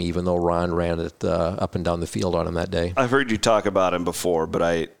still liked me, even though Ron ran it up and down the field on him that day. I've heard you talk about him before,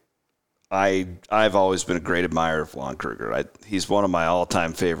 but I've always been a great admirer of Lon Kruger. He's one of my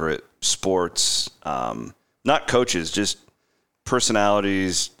all-time favorite sports, not coaches, just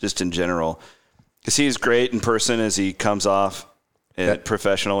personalities, just in general. Because he's great in person as he comes off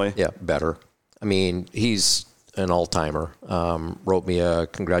professionally. Yeah, better. I mean, he's an all-timer. Wrote me a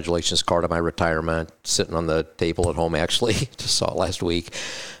congratulations card on my retirement, sitting on the table at home, actually. Just saw it last week.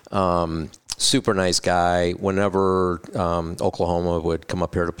 Super nice guy. Whenever Oklahoma would come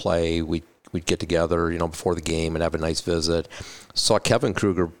up here to play, we'd get together, before the game and have a nice visit. Saw Kevin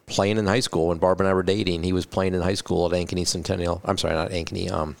Kruger playing in high school when Barb and I were dating. He was playing in high school at Ankeny Centennial. I'm sorry, not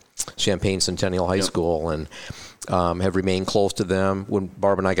Ankeny, Champaign Centennial High School, and have remained close to them. When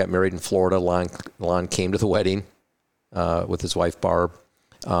Barb and I got married in Florida, Lon came to the wedding with his wife Barb.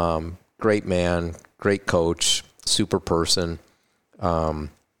 Great man, great coach, super person.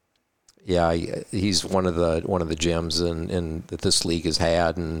 He's one of the gems that this league has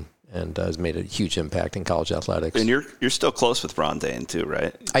had, and has made a huge impact in college athletics. And you're still close with Ron Dane too,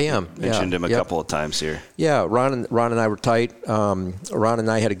 right? I am. Mentioned him a couple of times here. Yeah, Ron and I were tight. Ron and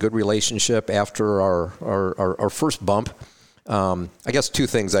I had a good relationship after our first bump. I guess two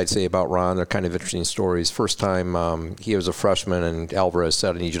things I'd say about Ron. They're kind of interesting stories. First time he was a freshman, and Alvarez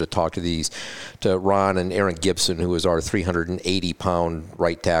said, I need you to talk to Ron and Aaron Gibson, who was our 380-pound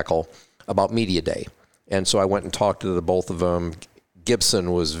right tackle, about media day. And so I went and talked to the both of them,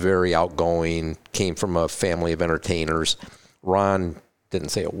 Gibson was very outgoing, came from a family of entertainers. Ron didn't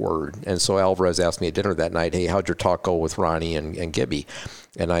say a word. And so Alvarez asked me at dinner that night, hey, how'd your talk go with Ronnie and Gibby?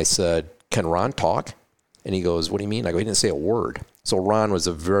 And I said, can Ron talk? And he goes, what do you mean? I go, he didn't say a word. So Ron was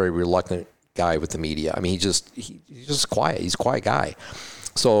a very reluctant guy with the media. I mean, he's just quiet. He's a quiet guy.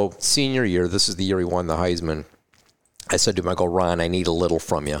 So senior year, this is the year he won the Heisman. I said to him, I go, Ron, I need a little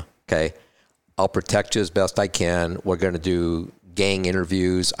from you, okay? I'll protect you as best I can. We're going to do gang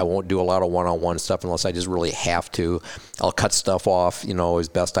interviews. I won't do a lot of one-on-one stuff unless I just really have to. I'll cut stuff off, as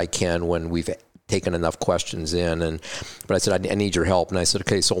best I can when we've taken enough questions in. But I said, I need your help. And I said,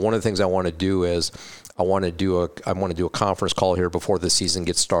 okay, so one of the things I want to do is I want to do a conference call here before the season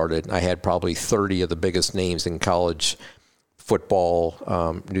gets started. I had probably 30 of the biggest names in college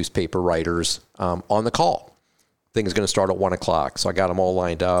football newspaper writers on the call. Thing is going to start at 1 o'clock. So I got them all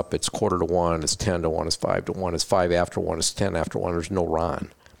lined up. It's 1:45, it's 10:1, it's 5:1, it's 5 after 1, it's 10 after 1. There's no Ron.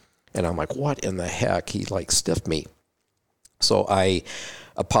 And I'm like, what in the heck? He stiffed me. So I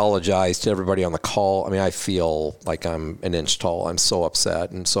apologized to everybody on the call. I mean, I feel like I'm an inch tall. I'm so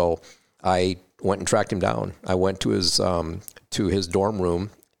upset. And so I went and tracked him down. I went to his dorm room,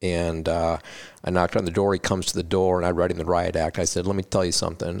 and I knocked on the door. He comes to the door, and I read him the riot act. I said, let me tell you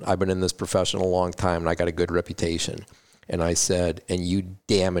something. I've been in this profession a long time, and I got a good reputation. And I said, and you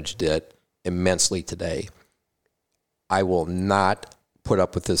damaged it immensely today. I will not put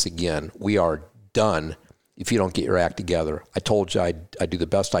up with this again. We are done if you don't get your act together. I told you I'd do the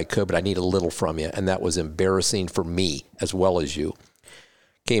best I could, but I need a little from you, and that was embarrassing for me as well as you.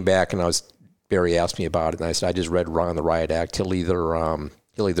 Came back, and Barry asked me about it, and I said, I just read Ron the riot act. He'll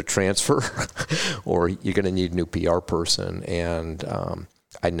either transfer or you're going to need a new PR person. And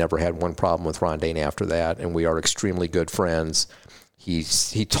I never had one problem with Ron Dane after that, and we are extremely good friends. He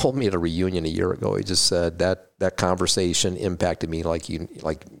told me at a reunion a year ago, he just said that conversation impacted me like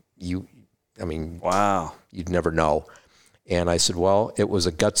you. I mean, wow, you'd never know. And I said, well, it was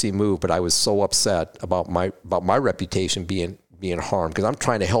a gutsy move, but I was so upset about my reputation being harmed because I'm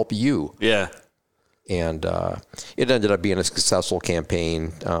trying to help you. Yeah. And it ended up being a successful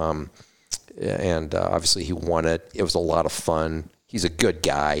campaign. And obviously he won it. It was a lot of fun. He's a good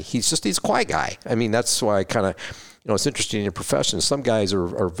guy. He's a quiet guy. I mean, that's why I kind of, it's interesting in your profession. Some guys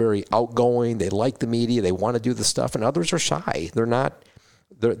are very outgoing. They like the media. They want to do the stuff. And others are shy. They're not,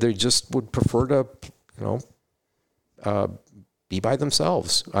 they just would prefer to, be by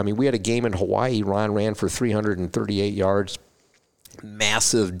themselves. I mean, we had a game in Hawaii. Ron ran for 338 yards.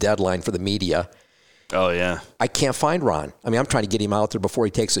 Massive deadline for the media. Oh, yeah. I can't find Ron. I mean, I'm trying to get him out there before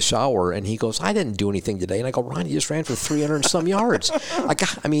he takes a shower, and he goes, I didn't do anything today. And I go, Ron, you just ran for 300 and some yards.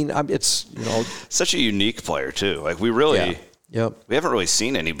 It's, Such a unique player, too. Like, we really, we haven't really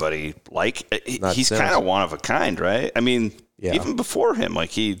seen anybody he's kind of one of a kind, right? I mean, even before him,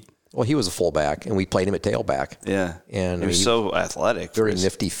 well, he was a fullback, and we played him at tailback. Yeah. And he was so athletic. Very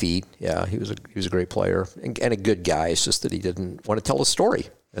nifty feet. Yeah, he was a great player and a good guy. It's just that he didn't want to tell a story.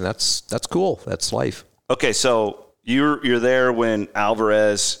 And that's cool. That's life. Okay, so you're there when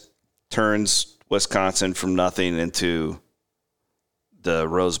Alvarez turns Wisconsin from nothing into the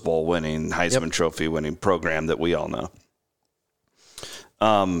Rose Bowl winning, Heisman Trophy winning program that we all know.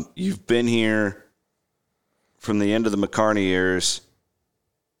 You've been here from the end of the McCarney years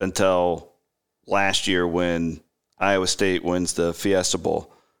until last year when Iowa State wins the Fiesta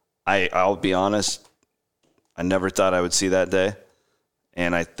Bowl. I'll be honest, I never thought I would see that day.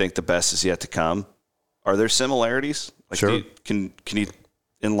 And I think the best is yet to come. Are there similarities? Sure. Can you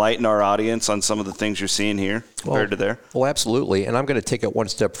enlighten our audience on some of the things you're seeing here compared to there? Well, absolutely. And I'm going to take it one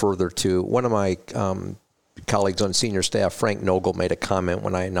step further, too. One of my colleagues on senior staff, Frank Nogel, made a comment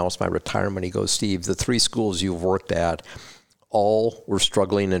when I announced my retirement. He goes, Steve, the three schools you've worked at all were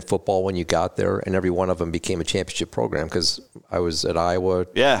struggling in football when you got there, and every one of them became a championship program because I was at Iowa.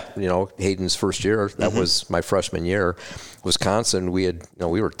 Yeah. Hayden's first year. That was my freshman year. Wisconsin, we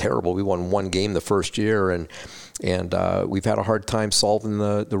were terrible. We won one game the first year, and we've had a hard time solving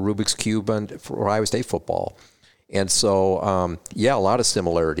the Rubik's Cube for Iowa State football. And so, a lot of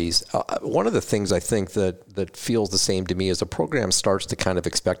similarities. One of the things I think that feels the same to me is the program starts to kind of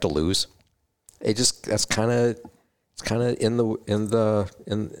expect to lose. It's kind of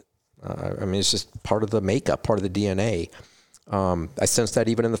it's just part of the makeup, part of the DNA. I sense that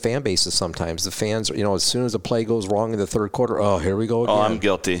even in the fan bases sometimes. The fans, as soon as a play goes wrong in the third quarter, oh, here we go again. Oh, I'm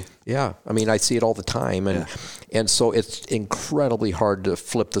guilty. Yeah. I mean, I see it all the time. And so it's incredibly hard to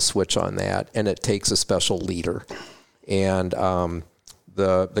flip the switch on that, and it takes a special leader. And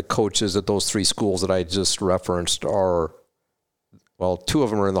the coaches at those three schools that I just referenced are, two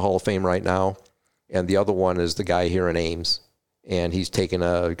of them are in the Hall of Fame right now. And the other one is the guy here in Ames. and he's taken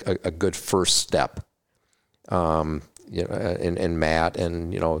a good first step. And Matt,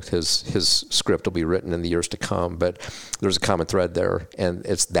 and his script will be written in the years to come. But there's a common thread there, and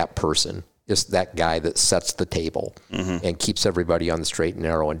it's that person. It's that guy that sets the table and keeps everybody on the straight and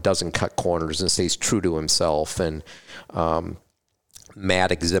narrow and doesn't cut corners and stays true to himself. And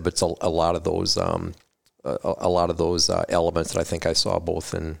Matt exhibits a lot of those elements that I think I saw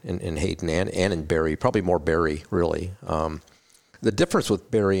both in Hayden and in Barry. Probably more Barry, really. The difference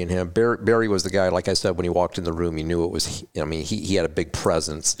with Barry and him, Barry was the guy, like I said, when he walked in the room, you knew it was, he had a big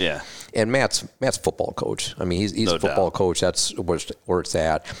presence. Yeah. And Matt's football coach. I mean, he's no a football doubt. coach. That's where it's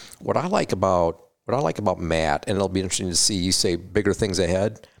at. What I like about Matt, and it'll be interesting to see, you say bigger things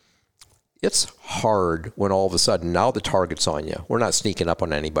ahead. It's hard when all of a sudden now the target's on you. We're not sneaking up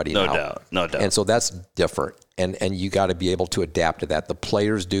on anybody now. No doubt. And so that's different. And you got to be able to adapt to that. The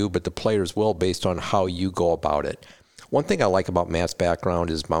players do, but the players will based on how you go about it. One thing I like about Matt's background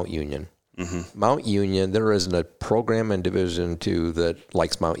is Mount Union. Mm-hmm. Mount Union, there isn't a program in Division II that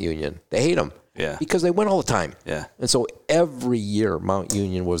likes Mount Union. They hate them because they win all the time. Yeah. And so every year, Mount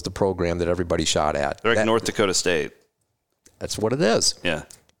Union was the program that everybody shot at. They're like North Dakota State. That's what it is. Yeah.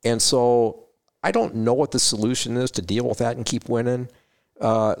 And so I don't know what the solution is to deal with that and keep winning.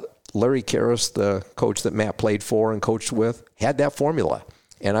 Larry Karras, the coach that Matt played for and coached with, had that formula.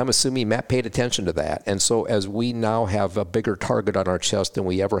 And I'm assuming Matt paid attention to that. And so as we now have a bigger target on our chest than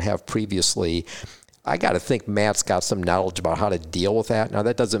we ever have previously, I got to think Matt's got some knowledge about how to deal with that. Now,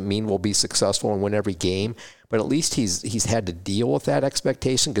 that doesn't mean we'll be successful and win every game, but at least he's had to deal with that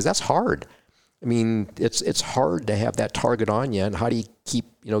expectation, because that's hard. I mean, it's hard to have that target on you, and how do you keep,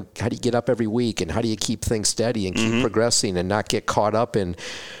 how do you get up every week, and how do you keep things steady and keep progressing and not get caught up in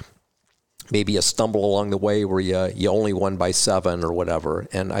maybe a stumble along the way where you only won by 7 or whatever.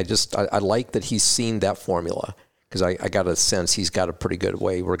 And I like that he's seen that formula, because I got a sense he's got a pretty good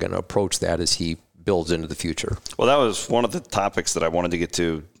way we're going to approach that as he builds into the future. Well, that was one of the topics that I wanted to get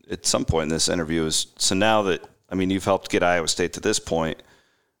to at some point in this interview is, so now that, you've helped get Iowa State to this point,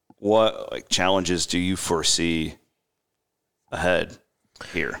 what challenges do you foresee ahead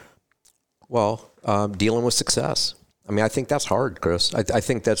here? Well, dealing with success. I think that's hard, Chris. I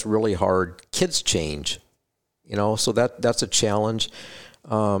think that's really hard. Kids change, so that's a challenge.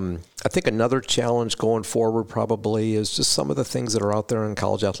 I think another challenge going forward probably is just some of the things that are out there in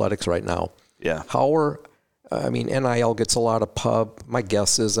college athletics right now. Yeah. NIL gets a lot of pub. My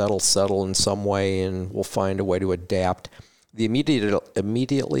guess is that'll settle in some way, and we'll find a way to adapt. The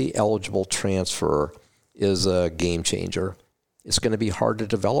immediately eligible transfer is a game changer. It's going to be hard to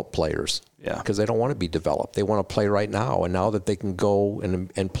develop players because they don't want to be developed. They want to play right now. And now that they can go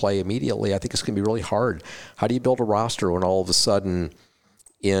and play immediately, I think it's going to be really hard. How do you build a roster when all of a sudden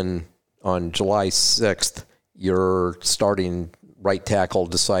on July 6th, your starting right tackle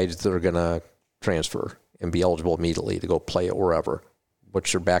decides they're going to transfer and be eligible immediately to go play it wherever?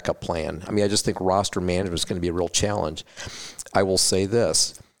 What's your backup plan? I just think roster management is going to be a real challenge. I will say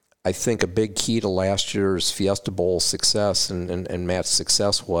this. I think a big key to last year's Fiesta Bowl success and Matt's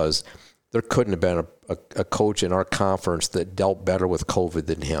success was there couldn't have been a coach in our conference that dealt better with COVID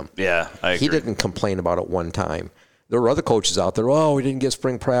than him. Yeah, I agree. He didn't complain about it one time. There were other coaches out there, we didn't get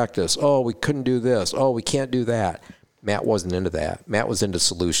spring practice. We couldn't do this. We can't do that. Matt wasn't into that. Matt was into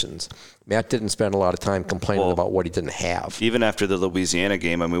solutions. Matt didn't spend a lot of time complaining about what he didn't have. Even after the Louisiana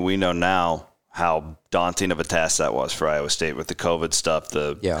game, we know now how daunting of a task that was for Iowa State with the COVID stuff,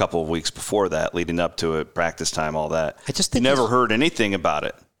 couple of weeks before that, leading up to it, practice time, all that. I just think he never heard anything about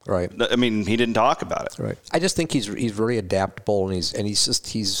it. Right. He didn't talk about it. Right. I just think he's very adaptable, and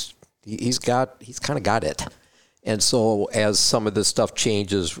he's kind of got it. And so as some of this stuff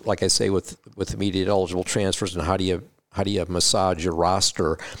changes, like I say, with immediate eligible transfers, and how do you massage your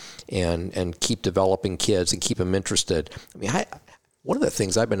roster and keep developing kids and keep them interested? One of the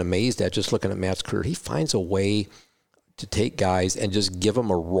things I've been amazed at just looking at Matt's career, he finds a way to take guys and just give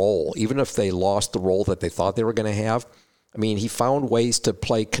them a role, even if they lost the role that they thought they were going to have. He found ways to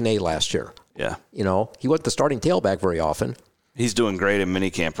play Kane last year. Yeah. He wasn't the starting tailback very often. He's doing great in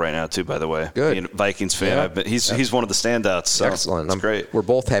minicamp right now, too, by the way. Good. Being a Vikings fan, he's one of the standouts. So excellent. That's great. We're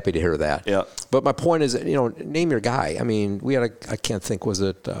both happy to hear that. Yeah. But my point is, name your guy. We had I can't think, was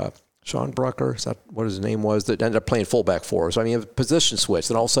it Sean Brucker? Is that what his name was? That ended up playing fullback for us. A position switch,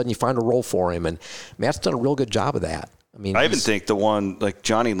 and all of a sudden you find a role for him, and Matt's done a real good job of that. I even think the one like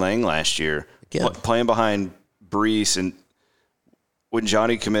Johnny Lang last year, playing behind Brees, and when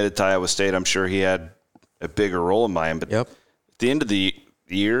Johnny committed to Iowa State, I'm sure he had a bigger role in mind. But at the end of the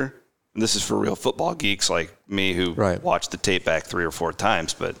year, and this is for real football geeks like me who watched the tape back 3 or 4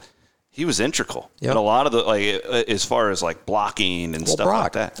 times, but he was integral. Yep. And a lot of the, like, as far as like blocking and stuff Brock,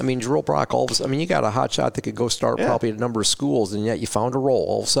 like that. I mean, Jerome Brock, you got a hot shot that could go start probably at a number of schools, and yet you found a role.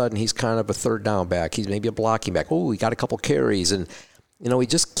 All of a sudden, he's kind of a third down back. He's maybe a blocking back. Oh, he got a couple carries, and, he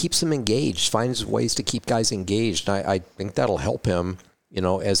just keeps them engaged, finds ways to keep guys engaged. And I think that'll help him,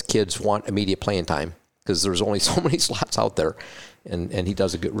 as kids want immediate playing time, because there's only so many slots out there, and he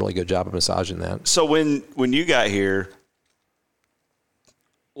does a really good job of massaging that. So when you got here,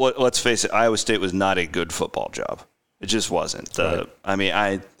 let's face it, Iowa State was not a good football job. It just wasn't. Right. I mean,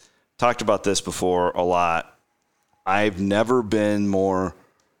 I talked about this before a lot. I've never been more,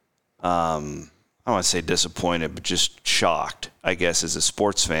 I don't want to say disappointed, but just shocked, I guess, as a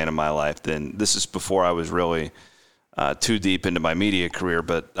sports fan in my life. Than this is before I was really too deep into my media career.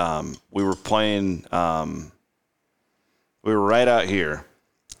 But we were playing, we were right out here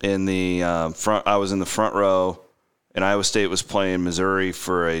in the front. I was in the front row. And Iowa State was playing Missouri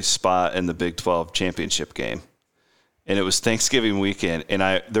for a spot in the Big 12 championship game. And it was Thanksgiving weekend,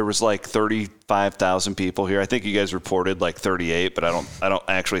 and there was like 35,000 people here. I think you guys reported like 38, but I don't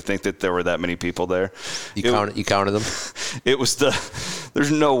actually think that there were that many people there. You counted them? It was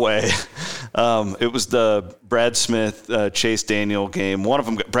there's no way. It was the Brad Smith, Chase Daniel game. One of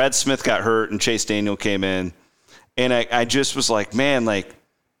them, Brad Smith got hurt, and Chase Daniel came in. And I just was like, man, like,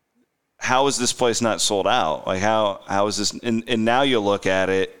 how is this place not sold out? Like, how is this? And now you look at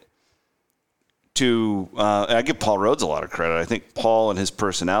it I give Paul Rhodes a lot of credit. I think Paul and his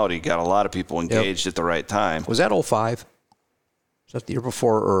personality got a lot of people engaged at the right time. Was that 05? Was that the year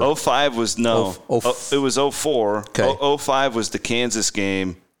before? Or 05 was, no. It was 04. Okay. 05 was the Kansas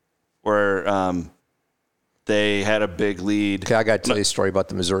game where they had a big lead. Okay, I got to tell you a story about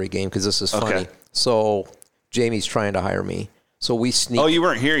the Missouri game because this is funny. Okay. So Jamie's trying to hire me. So we sneak. Oh, you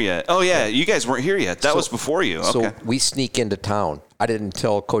weren't here yet. Oh, yeah. You guys weren't here yet. That was before you. Okay. So we sneak into town. I didn't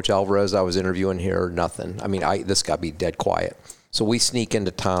tell Coach Alvarez I was interviewing here. Nothing. I mean, this got to be dead quiet. So we sneak into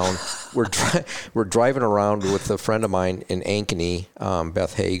town. We're driving around with a friend of mine in Ankeny,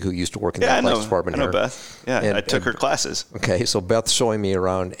 Beth Haig, who used to work in the athletics department here. I know Beth. Yeah, I took her classes. Okay, so Beth's showing me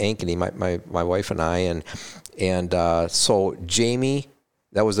around Ankeny, my wife and I, and so Jamie,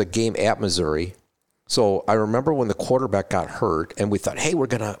 that was a game at Missouri. So I remember when the quarterback got hurt, and we thought, hey,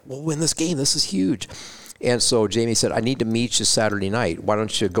 we'll win this game. This is huge. And so Jamie said, I need to meet you Saturday night. Why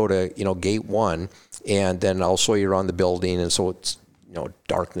don't you go to, gate 1, and then I'll show you around the building. And so it's,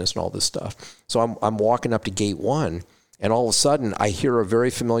 darkness and all this stuff. So I'm walking up to gate 1, and all of a sudden I hear a very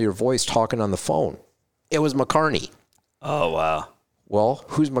familiar voice talking on the phone. It was McCarney. Oh, wow. Well,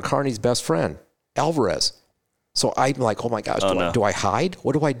 who's McCarney's best friend? Alvarez. So I'm like, oh my gosh, do I hide?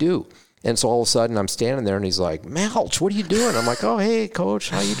 What do I do? And so all of a sudden I'm standing there, and he's like, Malch, what are you doing? I'm like, oh, hey, Coach,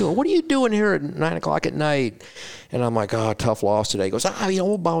 how you doing? What are you doing here at 9 o'clock at night? And I'm like, oh, tough loss today. He goes,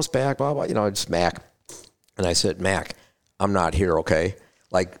 we'll bounce back, blah, blah. It's Mac. And I said, Mac, I'm not here, okay?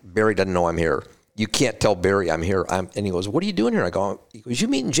 Like, Barry doesn't know I'm here. You can't tell Barry I'm here. And he goes, what are you doing here? He goes, you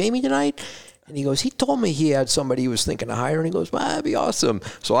meeting Jamie tonight? And he goes, he told me he had somebody he was thinking of hiring. And he goes, well, that'd be awesome.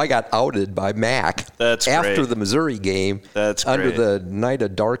 So I got outed by Mac after the Missouri game. That's under great. the night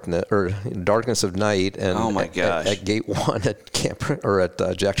of darkness, or darkness of night. And oh my gosh. At gate 1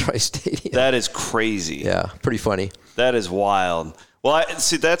 at Jack Trice Stadium. That is crazy. Yeah, pretty funny. That is wild. Well,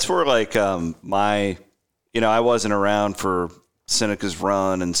 see, that's where like I wasn't around for Seneca's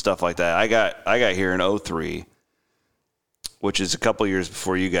run and stuff like that. I got here in 03. Which is a couple years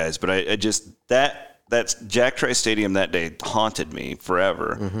before you guys, but I just that's Jack Trice Stadium that day haunted me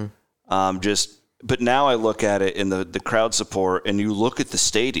forever. Mm-hmm. But now I look at it in the crowd support, and you look at the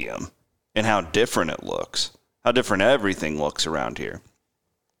stadium and how different it looks, how different everything looks around here.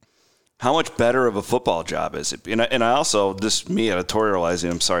 How much better of a football job is it? And I also, this me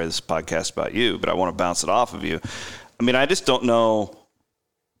editorializing. I'm sorry, this is a podcast about you, but I want to bounce it off of you. I mean, I just don't know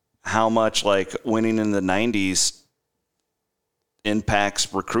how much like winning in the 90s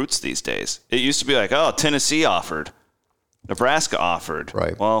impacts recruits these days. It used to be like, oh, Tennessee offered, Nebraska offered.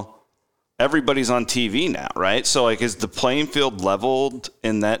 Right. Well, everybody's on TV now, right? So, like, is the playing field leveled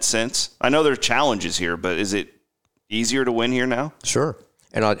in that sense? I know there are challenges here, but is it easier to win here now? Sure.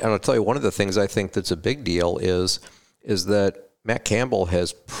 And I'll tell you, one of the things I think that's a big deal is that Matt Campbell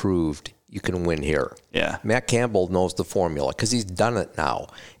has proved you can win here. Yeah. Matt Campbell knows the formula because he's done it now.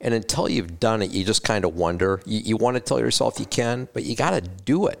 And until you've done it, you just kind of wonder. You want to tell yourself you can, but you got to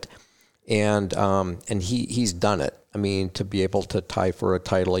do it. And he's done it. I mean, to be able to tie for a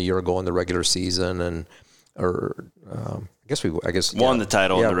title a year ago in the regular season, I guess won the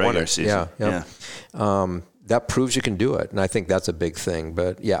title in the regular season. Yeah. That proves you can do it, and I think that's a big thing.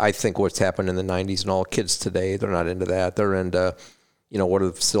 But yeah, I think what's happened in the 90s and all kids today, they're not into that. They're into what are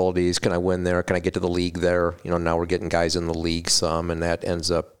the facilities? Can I win there? Can I get to the league there? Now we're getting guys in the league some, and that ends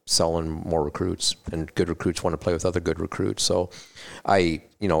up selling more recruits, and good recruits want to play with other good recruits. So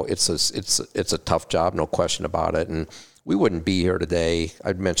it's a tough job, no question about it. And we wouldn't be here today.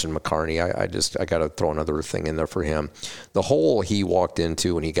 I'd mentioned McCarney. I got to throw another thing in there for him. The hole he walked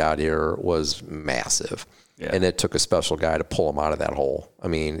into when he got here was massive. Yeah. And it took a special guy to pull him out of that hole. I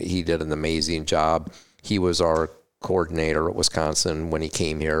mean, he did an amazing job. He was our coordinator at Wisconsin when he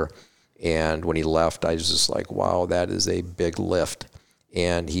came here. And when he left, I was just like, wow, that is a big lift.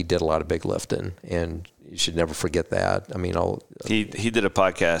 And he did a lot of big lifting. And you should never forget that. I mean, he did a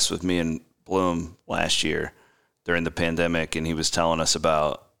podcast with me and Bloom last year during the pandemic, and he was telling us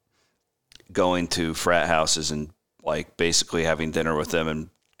about going to frat houses and like basically having dinner with them and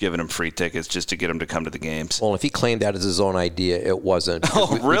giving them free tickets just to get them to come to the games. Well, if he claimed that as his own idea, it wasn't.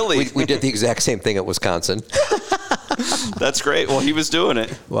 Oh, really? We did the exact same thing at Wisconsin. That's great. Well, he was doing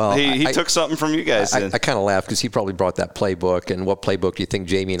it. Well, he took something from you guys. I kind of laughed because he probably brought that playbook. And what playbook do you think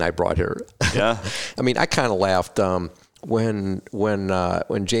Jamie and I brought here? Yeah. I mean, I kind of laughed when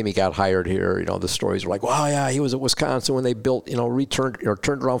Jamie got hired here. The stories were like, "Wow, yeah, he was at Wisconsin when they built,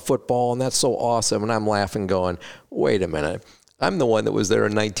 turned around football, and that's so awesome." And I'm laughing, going, "Wait a minute." I'm the one that was there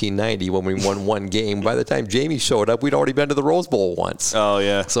in 1990 when we won one game. By the time Jamie showed up, we'd already been to the Rose Bowl once. Oh,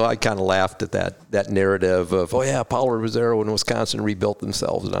 yeah. So I kind of laughed at that narrative of, oh, yeah, Pollard was there when Wisconsin rebuilt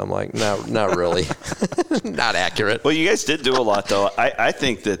themselves. And I'm like, no, not really. Not accurate. Well, you guys did do a lot, though. I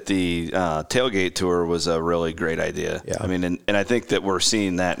think that the tailgate tour was a really great idea. Yeah. I mean, and I think that we're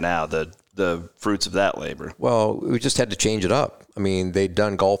seeing that now, the fruits of that labor. Well, we just had to change it up. I mean, they'd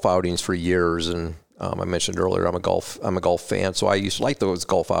done golf outings for years, and I mentioned earlier, I'm a golf fan, so I used to like those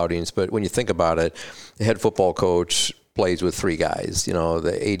golf outings. But when you think about it, the head football coach plays with three guys.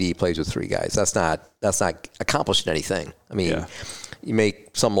 The AD plays with three guys. That's not accomplishing anything. I mean, you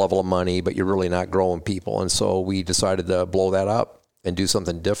make some level of money, but you're really not growing people. And so we decided to blow that up and do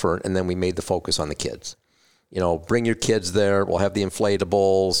something different. And then we made the focus on the kids. Bring your kids there. We'll have the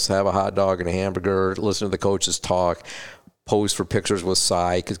inflatables, have a hot dog and a hamburger, listen to the coaches talk. Pose for pictures with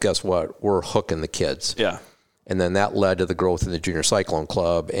Cy, because guess what? We're hooking the kids. Yeah. And then that led to the growth in the Junior Cyclone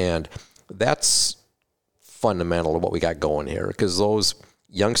Club, and that's fundamental to what we got going here, because those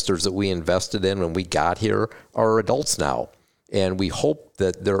youngsters that we invested in when we got here are adults now. And we hope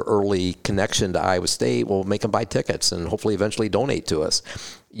that their early connection to Iowa State will make them buy tickets and hopefully eventually donate to us.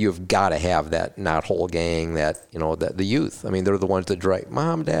 You've got to have that not whole gang, that the youth. I mean, they're the ones that drag,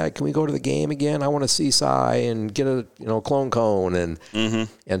 Mom, Dad, can we go to the game again? I want to see Cy and get a clone cone.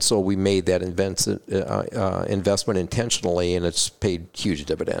 And so we made that investment intentionally, and it's paid huge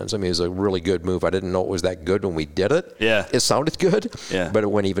dividends. I mean, it was a really good move. I didn't know it was that good when we did it. Yeah. It sounded good, but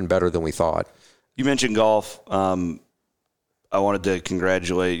it went even better than we thought. You mentioned golf. I wanted to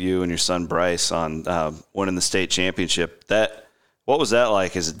congratulate you and your son Bryce on winning the state championship. What was that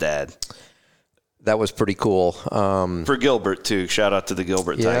like as a dad? That was pretty cool. For Gilbert too. Shout out to the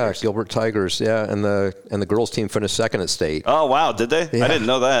Gilbert Tigers. Yeah, Gilbert Tigers. Yeah, and the girls team finished second at state. Oh wow, did they? Yeah. I didn't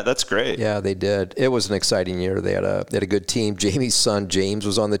know that. That's great. Yeah, they did. It was an exciting year. They had a good team. Jamie's son James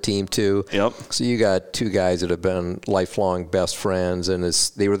was on the team too. Yep. So you got two guys that have been lifelong best friends, and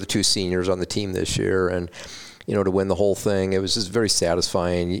they were the two seniors on the team this year, and to win the whole thing, it was just very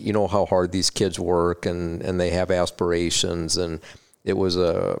satisfying. You know how hard these kids work, and they have aspirations, and it was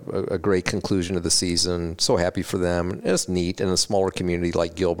a great conclusion of the season. So happy for them. And it's neat in a smaller community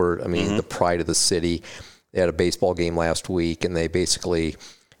like Gilbert. I mean, the pride of the city. They had a baseball game last week, and they basically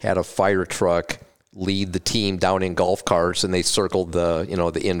had a fire truck lead the team down in golf carts, and they circled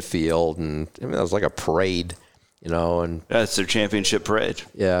the infield, and I mean, that was like a parade. And that's their championship parade.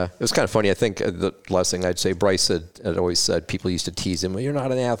 Yeah, it was kind of funny. I think the last thing I'd say, Bryce had always said, people used to tease him, well, you're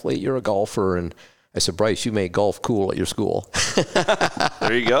not an athlete, you're a golfer. And I said, Bryce, you made golf cool at your school.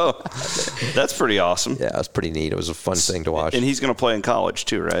 There you go. That's pretty awesome. Yeah, it's pretty neat. It was a fun thing to watch. And he's going to play in college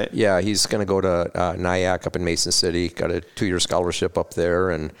too, right? Yeah, he's going to go to NIAC up in Mason City. Got a 2-year scholarship up there,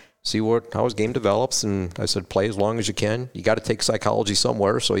 and see how his game develops. And I said, play as long as you can. You got to take psychology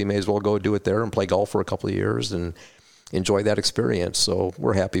somewhere, so you may as well go do it there and play golf for a couple of years and enjoy that experience. So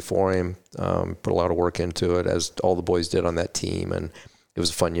we're happy for him. Put a lot of work into it, as all the boys did on that team, and it was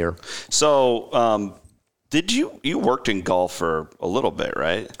a fun year. So did you worked in golf for a little bit,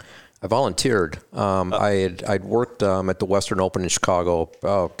 right? I volunteered. I'd worked at the Western Open in Chicago,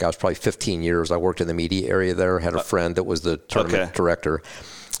 probably 15 years. I worked in the media area there, had a friend that was the tournament director.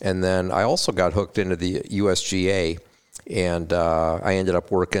 And then I also got hooked into the USGA, and I ended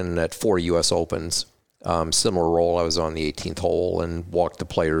up working at 4 U.S. Opens. similar role. I was on the 18th hole and walked the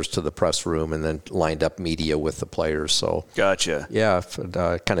players to the press room and then lined up media with the players. So gotcha. Yeah,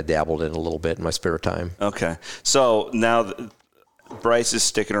 kind of dabbled in a little bit in my spare time. Okay. So now Bryce is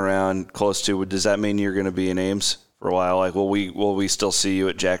sticking around close to. Does that mean you're going to be in Ames for a while? Like, will we still see you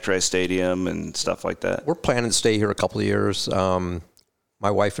at Jack Trice Stadium and stuff like that? We're planning to stay here a couple of years. My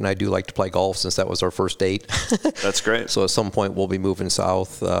wife and I do like to play golf since that was our first date. That's great. So at some point we'll be moving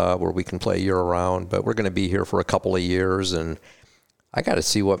south where we can play year-round. But we're going to be here for a couple of years, and I got to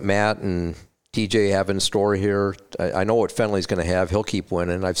see what Matt and TJ have in store here. I know what Fenley's going to have. He'll keep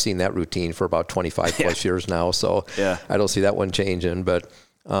winning. I've seen that routine for about 25-plus years now, so I don't see that one changing. But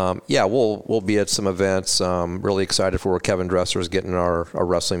we'll be at some events. Really excited for where Kevin Dresser is getting our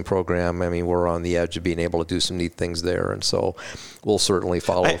wrestling program. I mean, we're on the edge of being able to do some neat things there, and so we'll certainly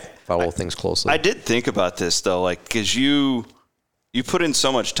follow things closely. I did think about this though, like, because you put in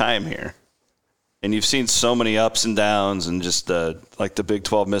so much time here, and you've seen so many ups and downs, and just the Big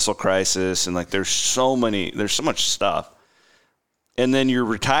 12 missile crisis, and like there's so much stuff, and then you're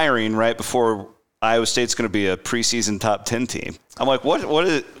retiring right before Iowa State's going to be a preseason top 10 team. I'm like, what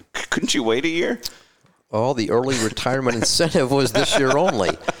is it? Couldn't you wait a year? Well, the early retirement incentive was this year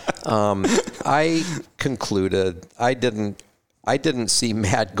only. I concluded I didn't see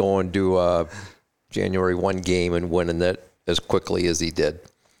Matt going to a January 1 game and winning it as quickly as he did.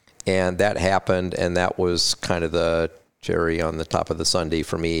 And that happened, and that was kind of the cherry on the top of the sundae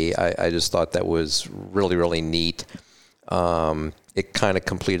for me. I just thought that was really, really neat. It kind of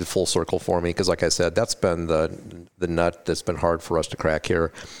completed full circle for me because, like I said, that's been the nut that's been hard for us to crack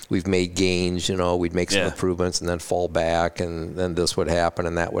here. We've made gains, we'd make some improvements and then fall back, and then this would happen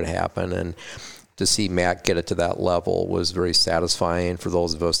and that would happen. And to see Matt get it to that level was very satisfying for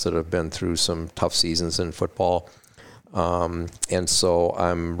those of us that have been through some tough seasons in football. And so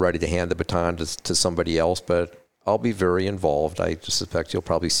I'm ready to hand the baton to somebody else, but I'll be very involved. I just suspect you'll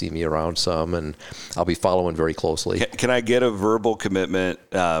probably see me around some, and I'll be following very closely. Can I get a verbal commitment?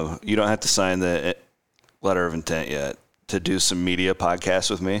 You don't have to sign the letter of intent yet to do some media podcasts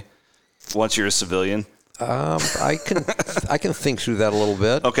with me once you're a civilian. I can think through that a little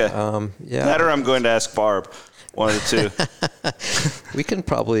bit. Okay. That or I'm going to ask Barb. One of the two. We can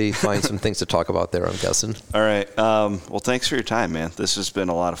probably find some things to talk about there, I'm guessing. All right. Well, thanks for your time, man. This has been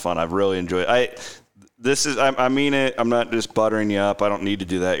a lot of fun. I've really enjoyed it. I mean it. I'm not just buttering you up. I don't need to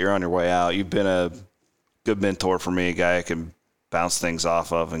do that. You're on your way out. You've been a good mentor for me, a guy I can bounce things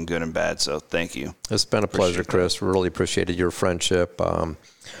off of in good and bad. So thank you. It's been a pleasure, Chris. Really appreciated your friendship.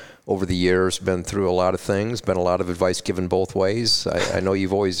 Over the years, been through a lot of things, been a lot of advice given both ways. I know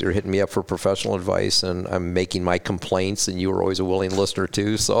you're hitting me up for professional advice, and I'm making my complaints, and you were always a willing listener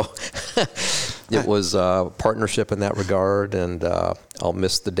too. So it was a partnership in that regard, and I'll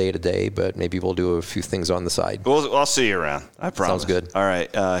miss the day-to-day, but maybe we'll do a few things on the side. I'll see you around. I promise. Sounds good. All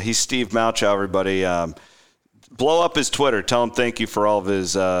right. He's Steve Malchow, everybody. Blow up his Twitter. Tell him thank you for all of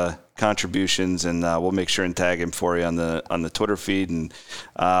his contributions, and we'll make sure and tag him for you on the Twitter feed, and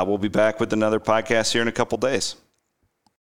we'll be back with another podcast here in a couple days.